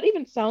 no, not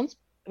even sounds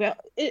well.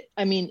 It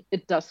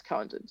does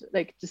count.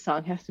 Like the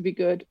song has to be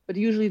good, but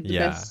usually the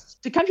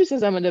best, the countries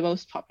that are the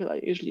most popular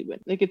usually win.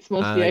 Like it's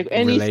mostly like like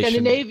any relation.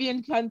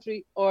 Scandinavian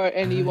country or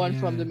anyone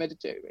from the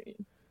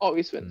Mediterranean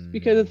always wins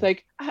because it's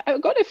like I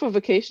got it for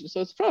vacation,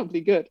 so it's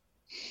probably good.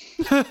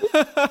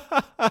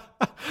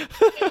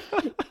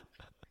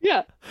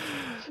 Yeah.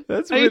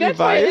 That's I mean, really that's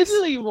why biased.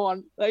 Italy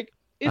won. Like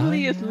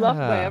Italy is loved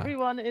by yeah.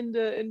 everyone in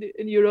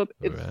Europe.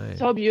 It's Right.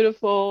 so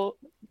beautiful.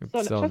 It's so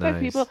just like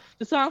nice. people,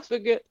 the songs were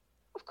good.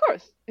 Of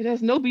course, it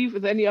has no beef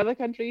with any other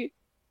country.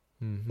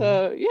 Mhm.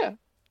 So yeah,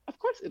 of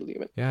course Italy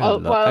won. Yeah,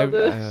 While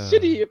the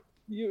shitty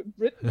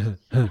Britain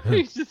Mm-hmm.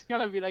 is just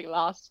gonna be like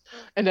last,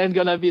 and then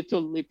gonna be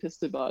totally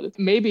pissed about it.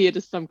 Maybe it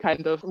is some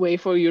kind of way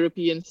for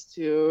Europeans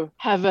to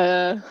have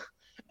a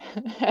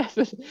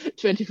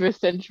 21st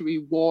century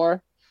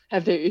war,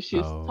 have their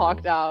issues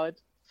talked out.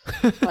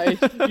 Right?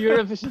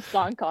 Eurovision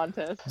Song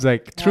Contest. It's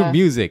like through Yeah.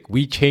 music,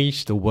 we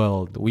change the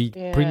world. We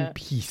bring Yeah.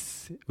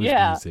 peace with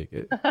Yeah.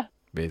 music,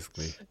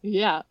 basically.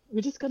 Yeah.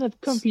 We're just gonna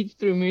compete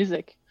through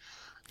music.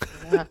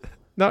 Yeah.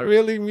 Not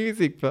really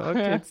music, but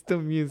okay, it's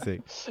still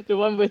music. The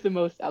one with the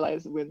most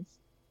allies wins,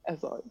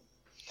 as always.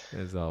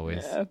 As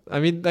always. Yeah. I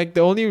mean, like,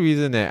 the only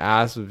reason I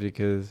asked was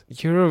because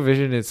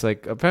Eurovision, it's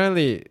like,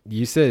 apparently,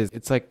 you said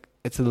it's like,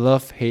 it's a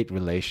love-hate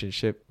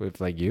relationship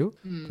with, like, you.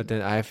 But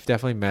then I've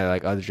definitely met,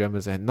 like, other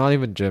Germans, and not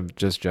even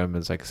just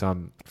Germans, like,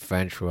 some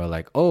French who are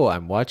like, oh,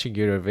 I'm watching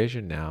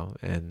Eurovision now.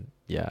 And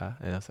yeah.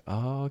 And I was like,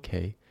 oh,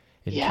 okay.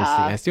 Interesting.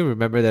 Yeah. I still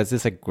remember there's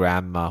this, like,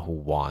 grandma who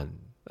won.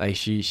 Like,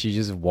 she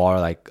just wore,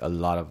 like, a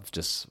lot of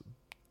just,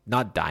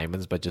 not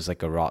diamonds, but just,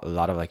 like, a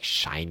lot of, like,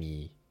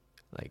 shiny,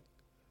 like,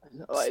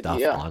 No stuff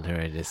idea. on her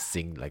and just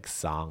sing like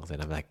songs, and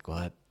I'm like,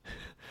 what?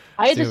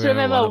 I Still just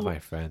remember. one of my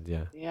friends,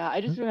 yeah. Yeah, I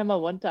just remember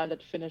one time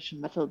that Finnish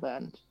metal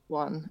band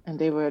won, and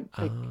they were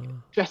like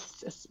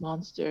dressed as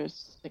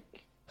monsters,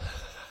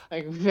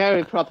 like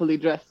very properly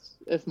dressed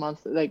as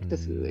monsters, like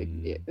this, like,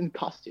 in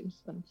costumes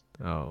and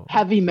Oh,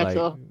 heavy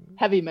metal.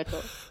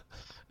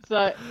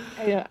 So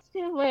yeah,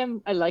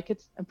 I like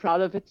it. I'm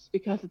proud of it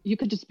because you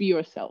can just be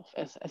yourself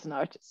as an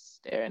artist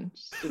there and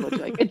just do what you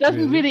like. It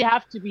doesn't really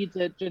have to be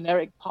the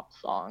generic pop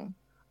song.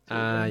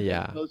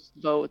 yeah. Most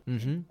votes.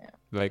 Mm-hmm. Yeah.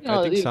 Like,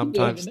 No, I think you can do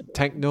sometimes it.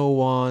 techno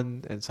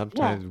one, and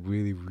sometimes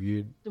really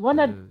weird. The one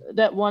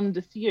that won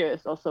this year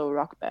is also a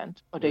rock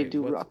band, or they Wait,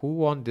 do rock. Who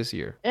won this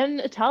year? An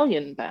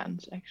Italian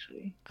band,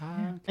 actually.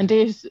 Ah, And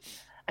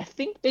I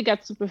think they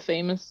got super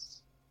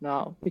famous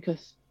now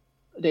because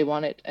they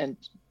won it and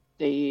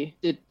they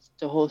did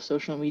the whole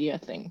social media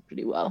thing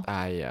pretty well.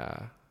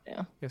 yeah.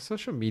 Yeah. Yeah,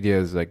 social media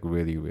is like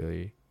really,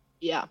 really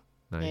Yeah.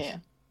 nice. Yeah.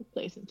 It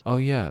plays into Oh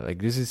yeah, like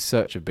this is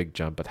such a big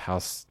jump, but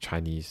how's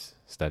Chinese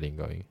studying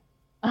going?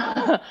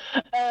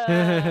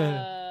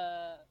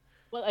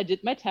 Well, I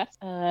did my test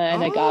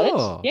and I got it.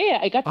 Oh. Yeah,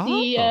 I got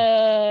the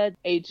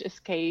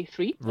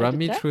HSK3. Run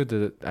me through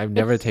the. I've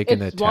never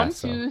taken a It's 1,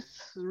 test. So. 2,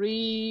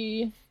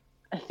 3.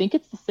 I think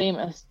it's the same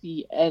as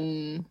the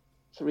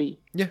N3.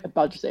 Yeah.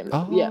 About the same.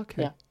 Oh, yeah,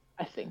 okay. yeah,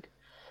 I think.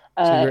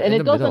 So you're and in it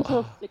the goes middle.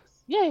 until 6.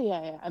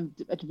 Yeah. I'm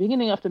at the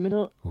beginning of the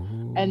middle.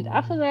 Ooh. And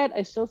after that,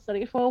 I still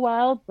studied for a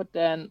while, but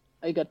then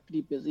I got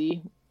pretty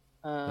busy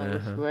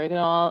with work and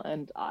all,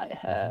 and I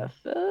have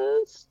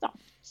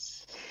stopped.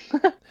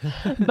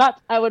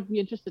 But I would be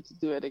interested to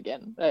do it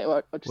again.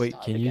 Or to Wait,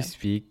 start can you again.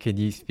 speak? Can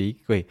you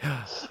speak? Wait.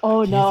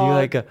 Oh Can no! you do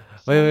like a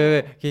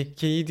wait?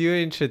 Can you do an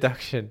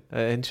introduction?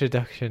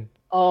 Introduction.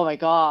 Oh my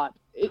god!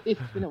 It's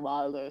been a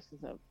while though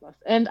since I've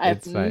lost, and I've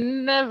It's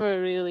fine.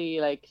 never really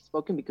like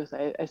spoken because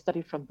I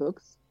studied from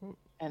books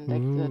and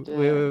like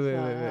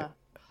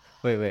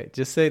Wait.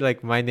 Just say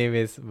like, my name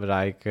is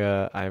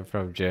Mareike. I'm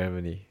from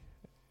Germany.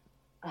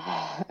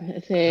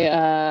 Say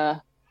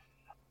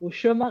我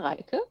是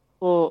Mareike，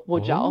我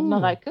叫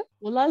Mareike，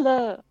我来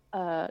了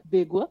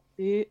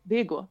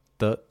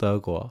德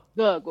国。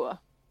德国.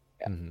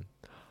 Yeah. Mm-hmm.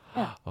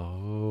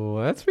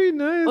 Oh, that's pretty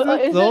nice.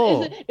 That's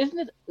all. Isn't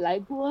it 来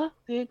过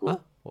德国？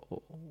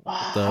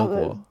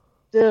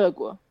德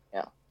国.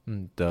 Yeah.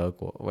 德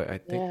国. Wait, I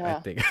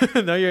Yeah. think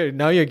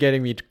now you're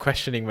getting me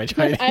questioning my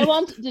Because Chinese. I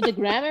want the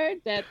grammar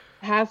that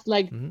has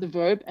like the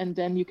verb, and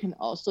then you can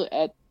also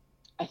add,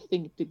 I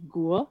think, the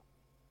gur,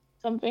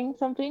 something,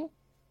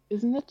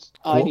 isn't it?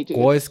 I need to.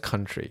 Guo is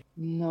country.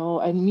 No,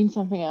 I mean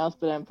something else,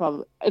 but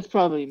it's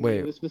probably me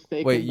who was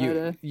mistaken.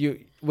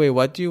 Wait,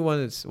 what did you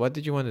want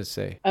to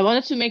say? I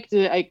wanted to make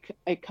the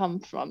I come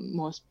from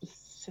more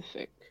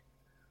specific,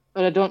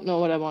 but I don't know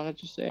what I wanted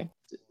to say.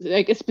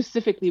 Like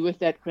specifically with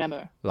that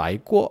grammar. 来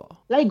过.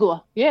 来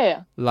过,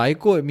 yeah. 来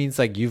过, it means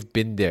like you've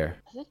been there.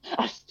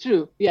 That's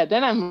true. Yeah,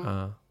 then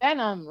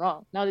I'm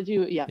wrong. Now that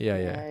you, yeah.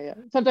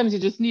 Sometimes you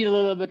just need a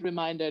little bit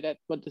reminder that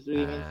what this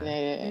really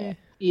means.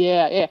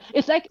 Yeah.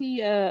 It's like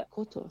the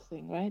koto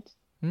thing, right?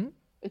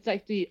 It's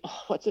like the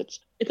what's it?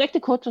 It's like the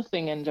koto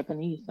thing in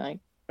Japanese, like,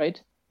 right?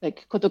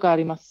 Like koto ga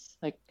arimasu,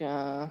 like.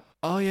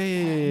 Oh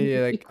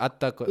yeah. Like あっ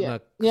たこ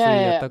な薬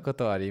やったこ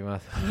とありま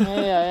す.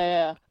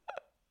 Yeah.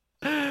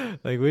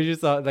 Like we're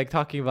just like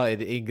talking about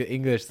it in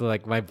English, so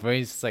like my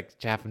brain's just like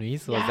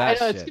Japanese. Was that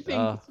I know, shit?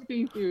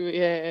 skipping through.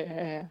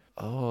 Yeah.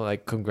 Oh,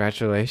 like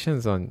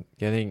congratulations on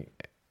getting.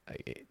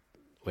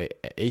 Wait,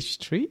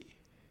 H3?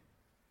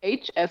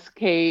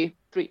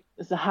 HSK3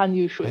 is the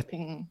Hanyu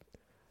Shuiping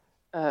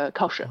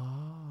考试.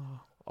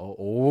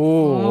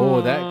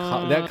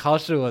 That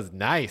culture was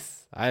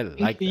nice. I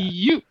like that.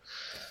 You.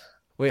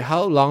 Wait,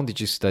 how long did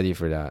you study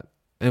for that?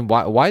 And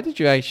why did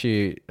you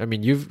actually? I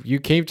mean, you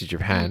came to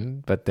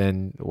Japan, but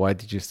then why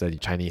did you study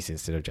Chinese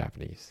instead of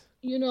Japanese?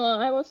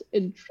 I was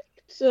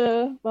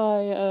intrigued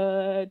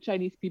by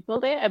Chinese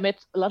people there. I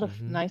met a lot of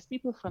nice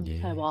people from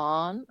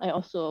Taiwan. I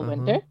also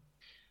went there.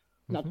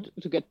 Not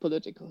to get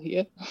political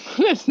here.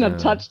 Let's not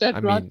touch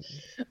that rod.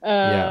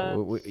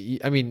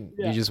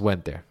 You just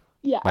went there.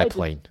 Yeah, by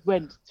plane. Just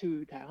went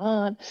to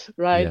Taiwan,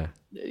 right? Yeah.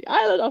 The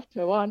island of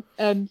Taiwan,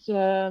 and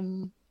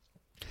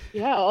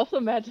I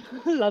also met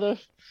a lot of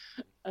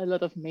a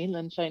lot of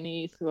mainland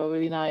Chinese who are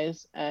really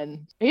nice.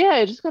 And yeah,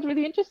 I just got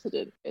really interested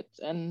in it.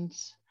 And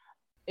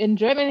in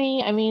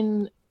Germany, I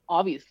mean,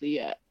 obviously,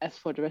 as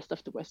for the rest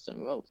of the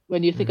Western world,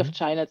 when you think Mm-hmm. of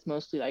China, it's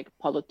mostly like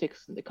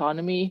politics and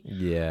economy.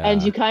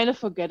 And you Yeah. kind of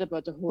forget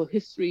about the whole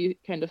history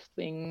kind of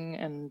thing.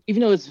 And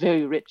even though it's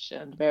very rich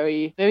and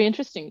very, very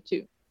interesting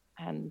too.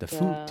 And The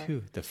food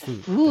too. The the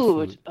food. The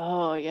food, food.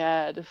 oh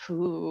yeah, the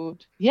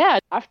food. Yeah,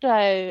 after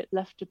I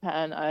left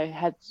Japan, I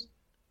had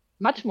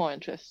much more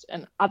interest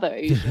in other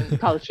Asian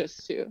cultures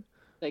too,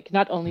 like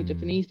not only Mm.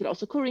 Japanese but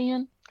also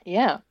Korean.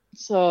 Yeah,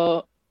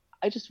 so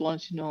I just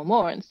wanted to know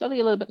more and study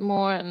a little bit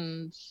more.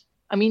 And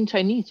I mean,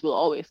 Chinese will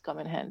always come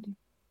in handy.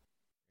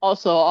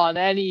 Also on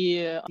any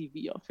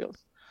TV or films,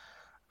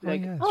 Oh like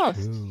yeah, it's oh,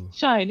 true.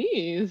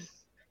 Chinese.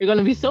 You're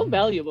gonna be so Mm.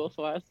 valuable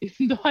for us,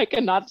 even though I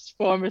cannot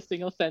form a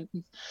single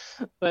sentence.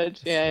 But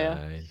That's yeah,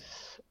 right.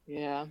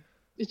 yeah.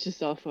 It's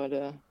just all for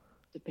the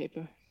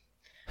paper,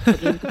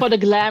 for the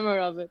glamour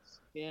of it.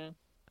 Yeah.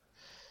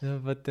 No,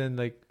 but then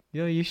like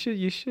you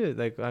should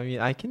like I mean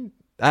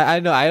I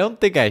know I don't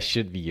think I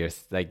should be your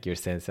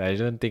sensei. I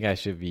don't think I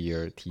should be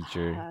your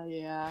teacher.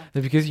 Yeah.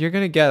 No, because you're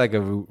gonna get like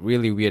a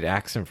really weird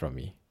accent from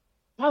me.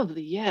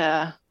 Probably,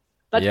 yeah.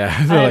 But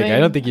Yeah, so I like I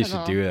don't mean, think I you don't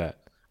should know. do that.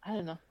 I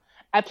don't know.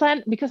 I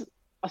plan because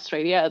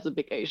Australia has a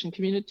big Asian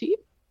community.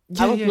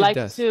 I Yeah, would yeah, it like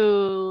does.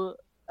 to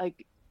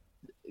like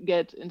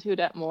get into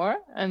that more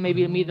and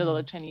maybe meet a lot Mm.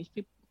 of Chinese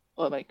people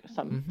or like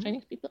some Mm-hmm.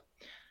 Chinese people.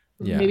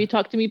 Yeah. Maybe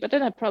talk to me, but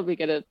then I'd probably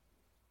get an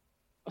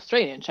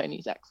Australian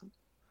Chinese accent.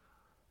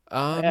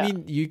 I Yeah.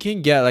 mean, you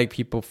can get like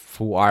people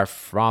who are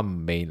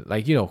from main,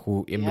 like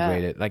who Yeah.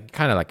 immigrated, like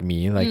kind of like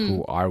me, like who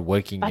Mm. are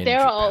working But in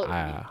they're all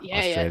Japan, yeah, yeah.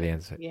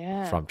 Australians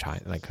Yeah. from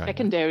China, like China.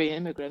 Secondary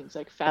immigrants,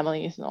 like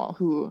families and all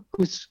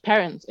whose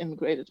parents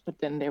immigrated, but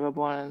then they were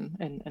born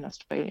in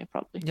Australia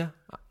probably. Yeah,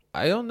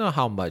 I don't know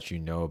how much you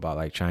know about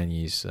like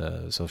Chinese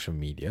social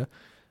media.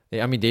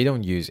 I mean, they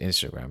don't use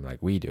Instagram like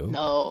we do.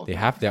 No, They no.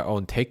 have their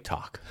own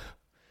TikTok.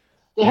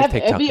 They Their have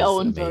TikTok every is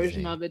own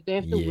version amazing. of it. They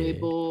have the Yeah,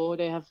 Weibo,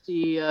 they have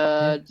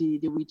yeah, the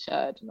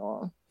WeChat and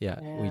all. yeah.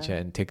 Yeah.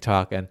 WeChat and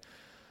TikTok, and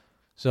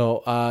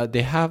so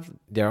they have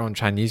their own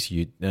Chinese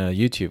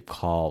YouTube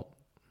called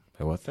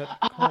what's that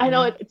called I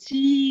know again? it.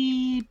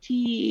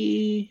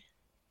 T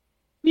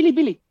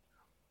Bilibili,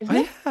 Oh isn't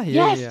it? yeah, yeah,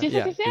 Yes, yeah, yes, yes,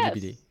 yeah. yes,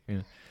 Bilibili. yes.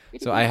 Yeah.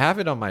 So I Bilibili. have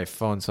it on my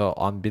phone. So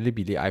on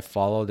Bilibili, I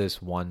follow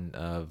this one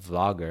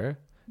vlogger.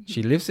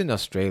 She lives in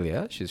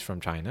Australia. She's from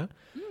China,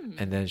 Mm.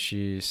 and then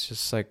she's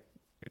just like,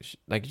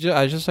 I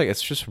just like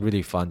it's just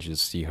really fun to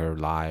just see her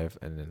live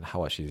and then how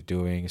what she's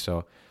doing.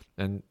 So,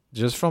 and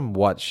just from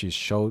what she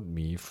showed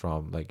me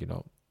from like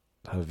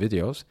her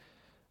videos,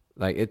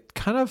 like it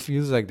kind of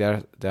feels like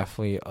there's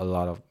definitely a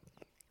lot of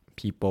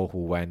people who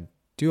went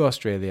to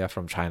Australia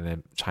from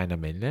China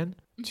mainland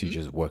to Hmm.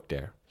 just work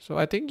there. So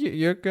I think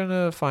you're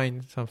gonna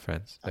find some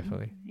friends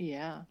definitely.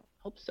 Yeah,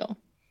 hope so.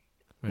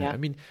 Right. Yeah, I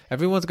mean,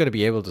 everyone's gonna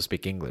be able to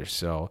speak English.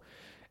 So,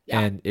 yeah.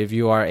 and if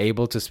you are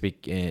able to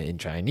speak in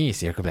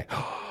Chinese, you're gonna be like,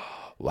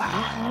 oh, wow.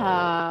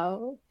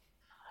 Wow.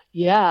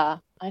 Yeah,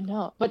 I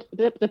know. But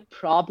the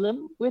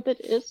problem with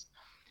it is,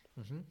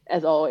 Hmm.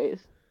 as always,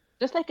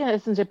 just like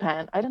as in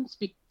Japan, I don't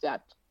speak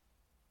that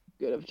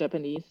good of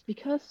Japanese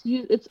because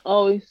it's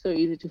always so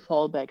easy to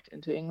fall back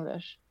into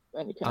English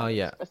when you Oh cannot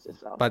yeah, express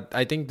yourself. but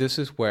I think this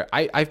is where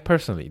I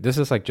personally, this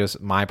is like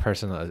just my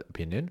personal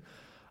opinion.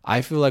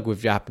 I feel like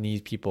with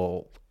Japanese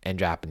people and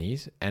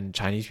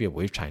Chinese people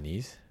with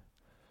Chinese,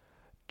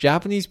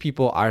 Japanese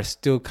people are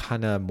still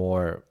kind of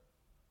more.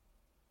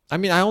 I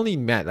mean, I only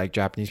met like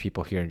Japanese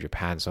people here in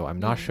Japan, so I'm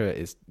not Mm. sure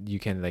is you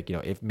can like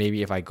if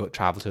maybe if I go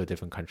travel to a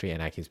different country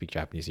and I can speak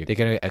Japanese, they're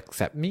gonna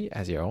accept me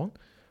as your own.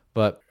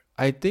 But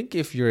I think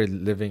if you're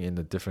living in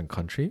a different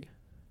country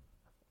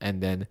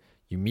and then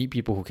you meet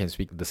people who can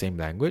speak the same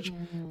language,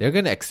 Mm. they're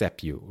gonna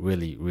accept you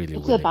really, really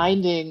It's a willingly.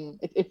 binding.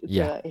 It's Yeah,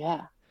 a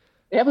yeah.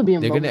 There will be a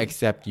they're gonna moment.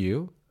 accept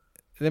you.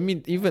 I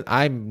mean, even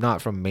I'm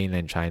not from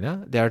mainland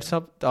China. There are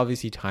some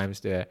obviously times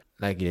there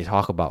like they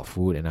talk about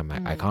food and I'm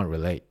like I Mm. can't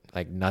relate.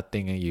 Like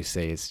nothing you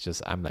say is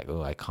just I'm like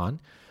oh I can't.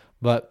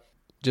 But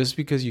just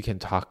because you can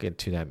talk it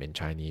to them in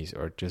Chinese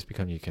or just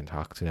because you can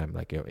talk to them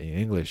like in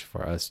English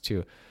for us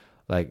too,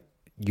 like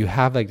you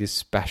have like this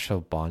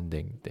special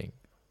bonding thing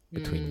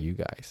between Mm. you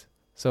guys.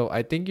 So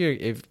I think you're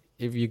if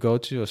you go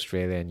to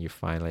Australia and you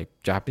find like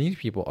Japanese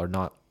people or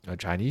not or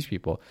Chinese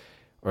people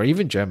or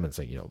even Germans,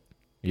 like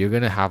you're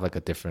gonna have like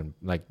a different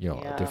like a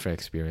Yeah, different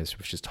experience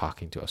with just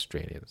talking to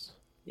Australians.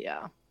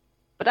 yeah.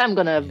 But I'm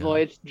gonna Yeah.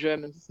 avoid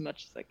Germans as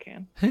much as I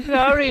can.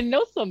 I already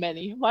know so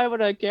many. Why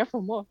would I care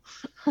for more?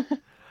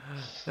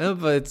 No,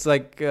 but it's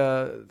like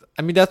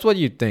I mean that's what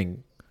you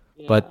think,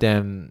 but Yeah.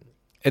 then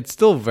it's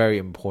still very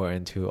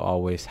important to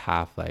always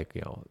have like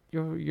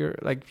your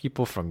like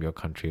people from your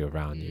country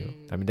around you.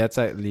 I mean Mm. that's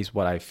at least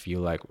what I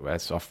feel like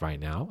as of right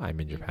now. I'm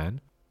in Mm.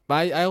 Japan,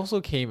 but I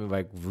also came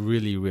like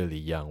really really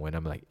young when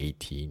I'm like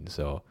 18,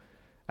 so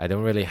I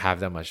don't really have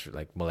that much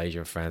like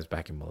Malaysian friends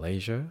back in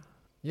Malaysia.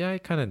 Yeah, I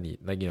kind of need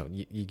like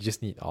you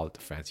just need all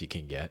the friends you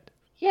can get.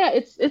 Yeah,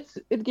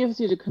 it gives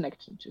you the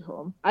connection to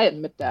home. I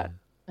admit that. Yeah.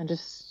 And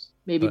just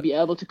maybe But be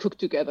able to cook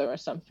together or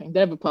something.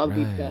 That would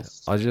probably be right,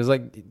 best. I was just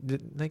like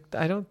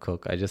I don't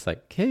cook. I just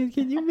like, can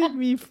you make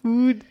me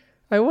food?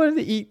 I want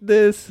to eat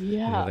this. And you're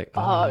Yeah. like,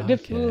 The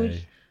food.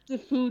 okay, The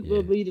food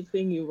will yeah, be the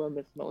thing you will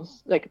miss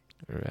most. Like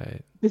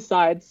right.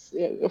 besides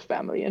your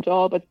family and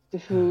all, but the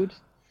food.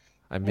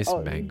 I And miss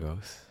oh,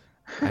 mangoes.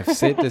 I've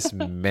said this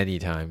many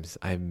times.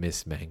 I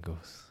miss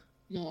mangoes.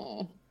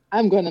 no,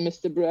 I'm gonna miss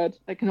the bread.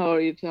 I can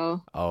already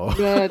tell. Oh.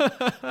 Bread,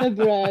 the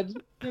bread,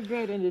 the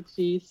bread and the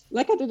cheese,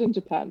 like I did in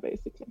Japan,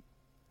 basically.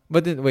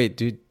 But then wait,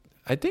 dude,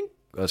 I think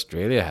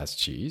Australia has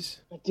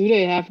cheese. But do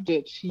they have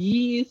the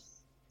cheese?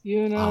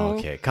 You Oh, know,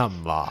 okay,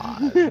 come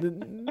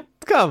on.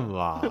 Come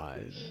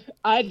on.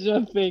 I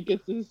don't think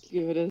it's as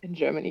good as in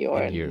Germany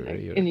or In in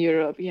Europe, in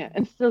Europe. Yeah,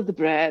 and still the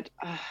bread.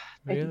 I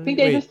really? think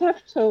they Wait, just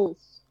have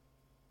toast.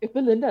 If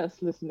Belinda is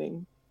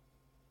listening,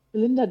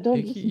 Belinda,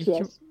 don't listen you to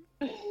can, us.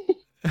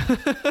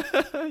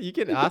 you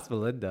can ask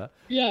Belinda.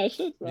 Yeah, I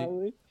should You-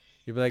 probably.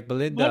 You'd be like,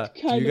 Belinda, What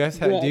kind of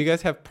do you bread?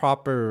 guys have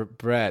proper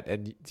bread?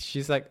 And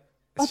she's like,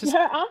 it's But just her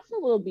answer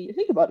will be,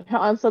 think about it, her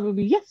answer will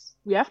be, yes,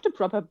 we have the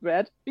proper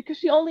bread because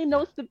she only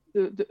knows the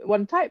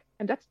one type,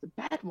 and that's the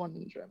bad one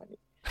in Germany.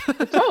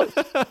 The toast.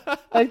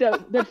 Like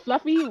the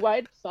fluffy,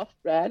 white, soft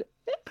bread.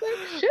 That's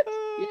like shit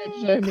here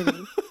in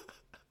Germany.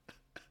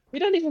 We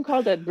don't even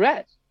call that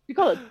bread. We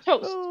call it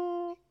toast.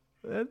 Oh,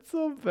 that's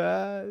so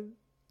bad.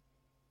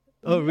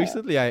 Oh, Yeah.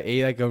 recently I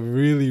ate like a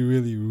really,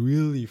 really,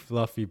 really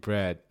fluffy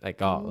bread.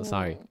 Like, oh,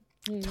 sorry,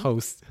 Mm.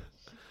 toast.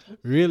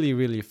 Really,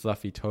 really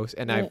fluffy toast.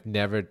 And Yeah. I've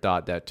never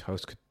thought that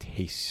toast could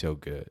taste so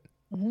good.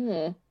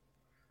 Mm.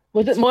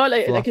 Was It's it more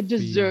like a fluffy.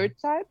 dessert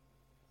type?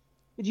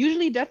 But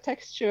usually that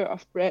texture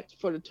of bread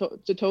for the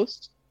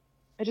toast,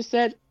 I just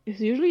said,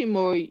 is usually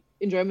more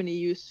in Germany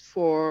used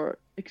for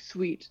like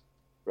sweet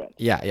bread.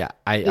 Yeah.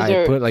 I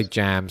Dessert. put like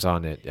jams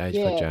on it. I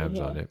Yeah, put jams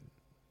yeah. on it.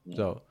 Yeah.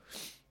 So,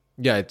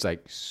 yeah, it's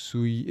like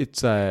sweet. It's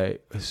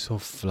so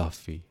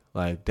fluffy.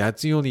 Like,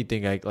 that's the only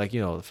thing I like,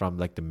 from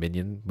like the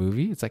Minion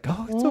movie. It's like,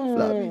 oh, it's so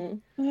fluffy.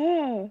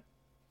 Yeah.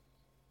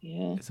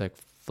 Yeah. It's like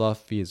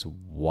fluffy, it's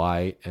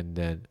white, and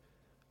then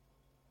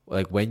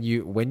like when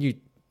you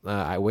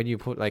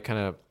put like kind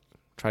of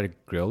try to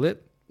grill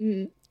it,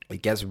 Mm.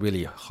 it gets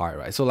really hard,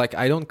 right? So like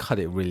I don't cut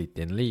it really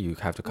thinly. You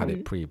have to cut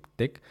it pretty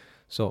thick.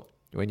 So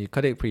when you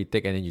cut it pretty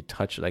thick and then you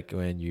touch, like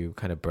when you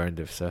kind of burn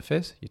the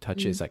surface, you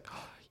touch it, it's like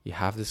you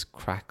have this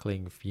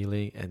crackling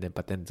feeling, and then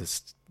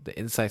the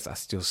insides are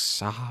still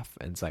soft,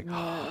 and it's like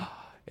Yeah.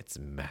 it's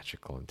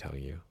magical. I'm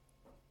telling you.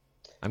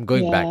 I'm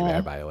going back Yeah.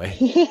 there, by the way.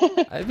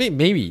 I mean,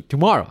 maybe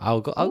tomorrow. I'll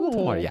go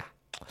tomorrow. Yeah.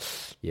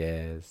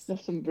 Yes.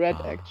 There's some bread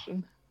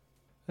action.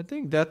 I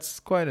think that's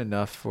quite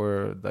enough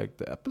for like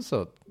the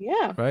episode,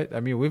 Yeah. right? I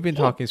mean, we've been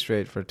talking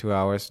straight for 2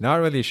 hours. Not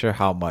really sure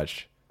how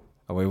much.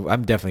 I mean,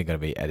 I'm definitely gonna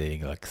be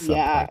editing like some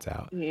Yeah. parts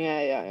out.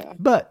 Yeah.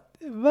 But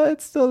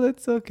it's still,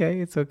 it's okay.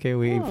 It's okay.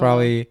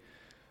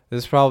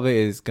 This probably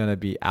is gonna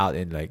be out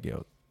in like,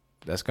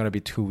 that's gonna be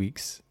 2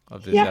 weeks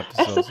of this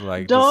episode. So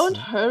like Don't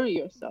hurry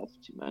yourself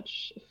too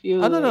much. If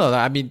you Oh no!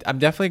 I mean, I'm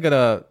definitely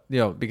gonna,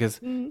 because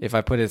Mm. if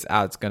I put this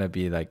out, it's gonna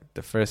be like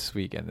the first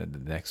week and then the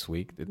next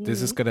week.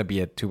 This is gonna be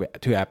a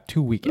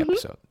 2 week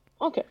episode.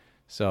 Okay.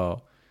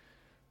 So,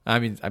 I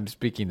mean, I'm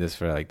speaking this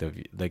for like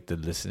the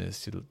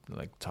listeners to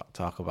like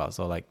talk about.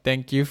 So like,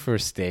 thank you for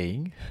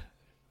staying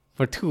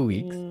for 2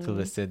 weeks to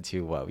listen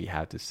to what we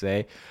have to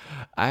say.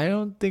 I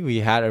don't think we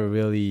had a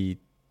really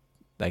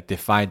like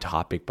defined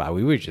topic, but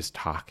we were just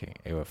talking.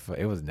 It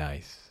was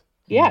nice.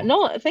 Yeah,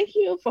 no, thank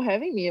you for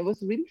having me. It was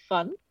really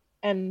fun.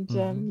 And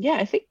Mhm. yeah,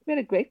 I think we had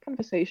a great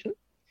conversation.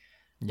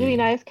 Really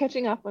Yeah. nice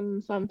catching up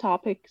on some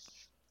topics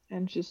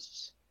and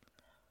just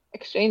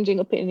exchanging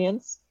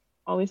opinions.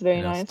 Always very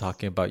And us nice.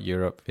 talking about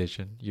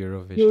Eurovision.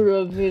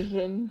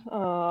 Eurovision.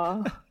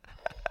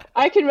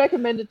 I can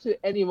recommend it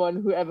to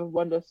anyone who ever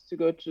wants to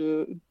go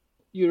to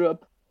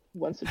Europe,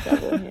 wants to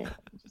travel here.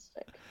 Just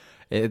like,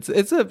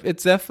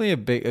 It's definitely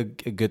a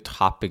good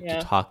topic Yeah.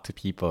 to talk to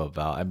people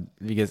about,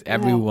 because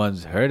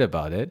everyone's heard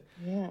about it.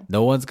 yeah.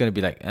 No one's gonna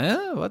be like,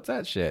 what's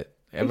that shit?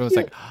 Everyone's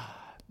you- like,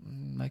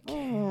 I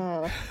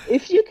can't.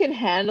 If you can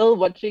handle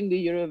watching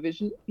the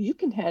Eurovision, you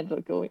can handle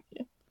going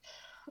here.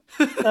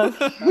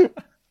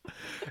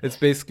 It's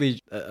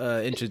basically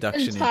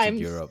introduction 10 into times.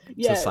 Europe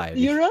Yeah,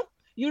 society.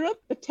 Europe,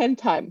 10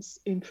 times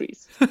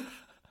increased.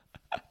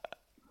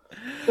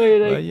 So you're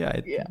like, But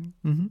yeah, yeah.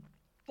 Mhm.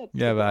 that's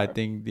Yeah, but I bizarre.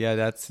 think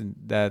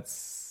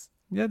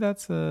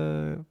that's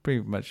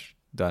pretty much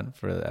done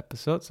for the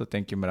episode. So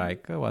thank you,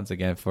 Maraika, once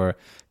again for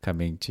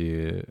coming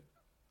to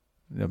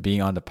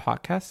being on the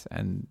podcast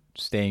and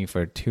staying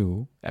for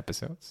 2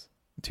 episodes,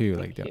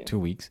 Thank you. 2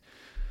 weeks.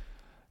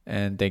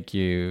 And thank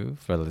you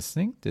for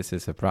listening. This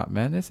is Abroad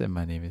Madness, and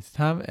my name is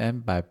Tom.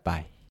 And bye bye.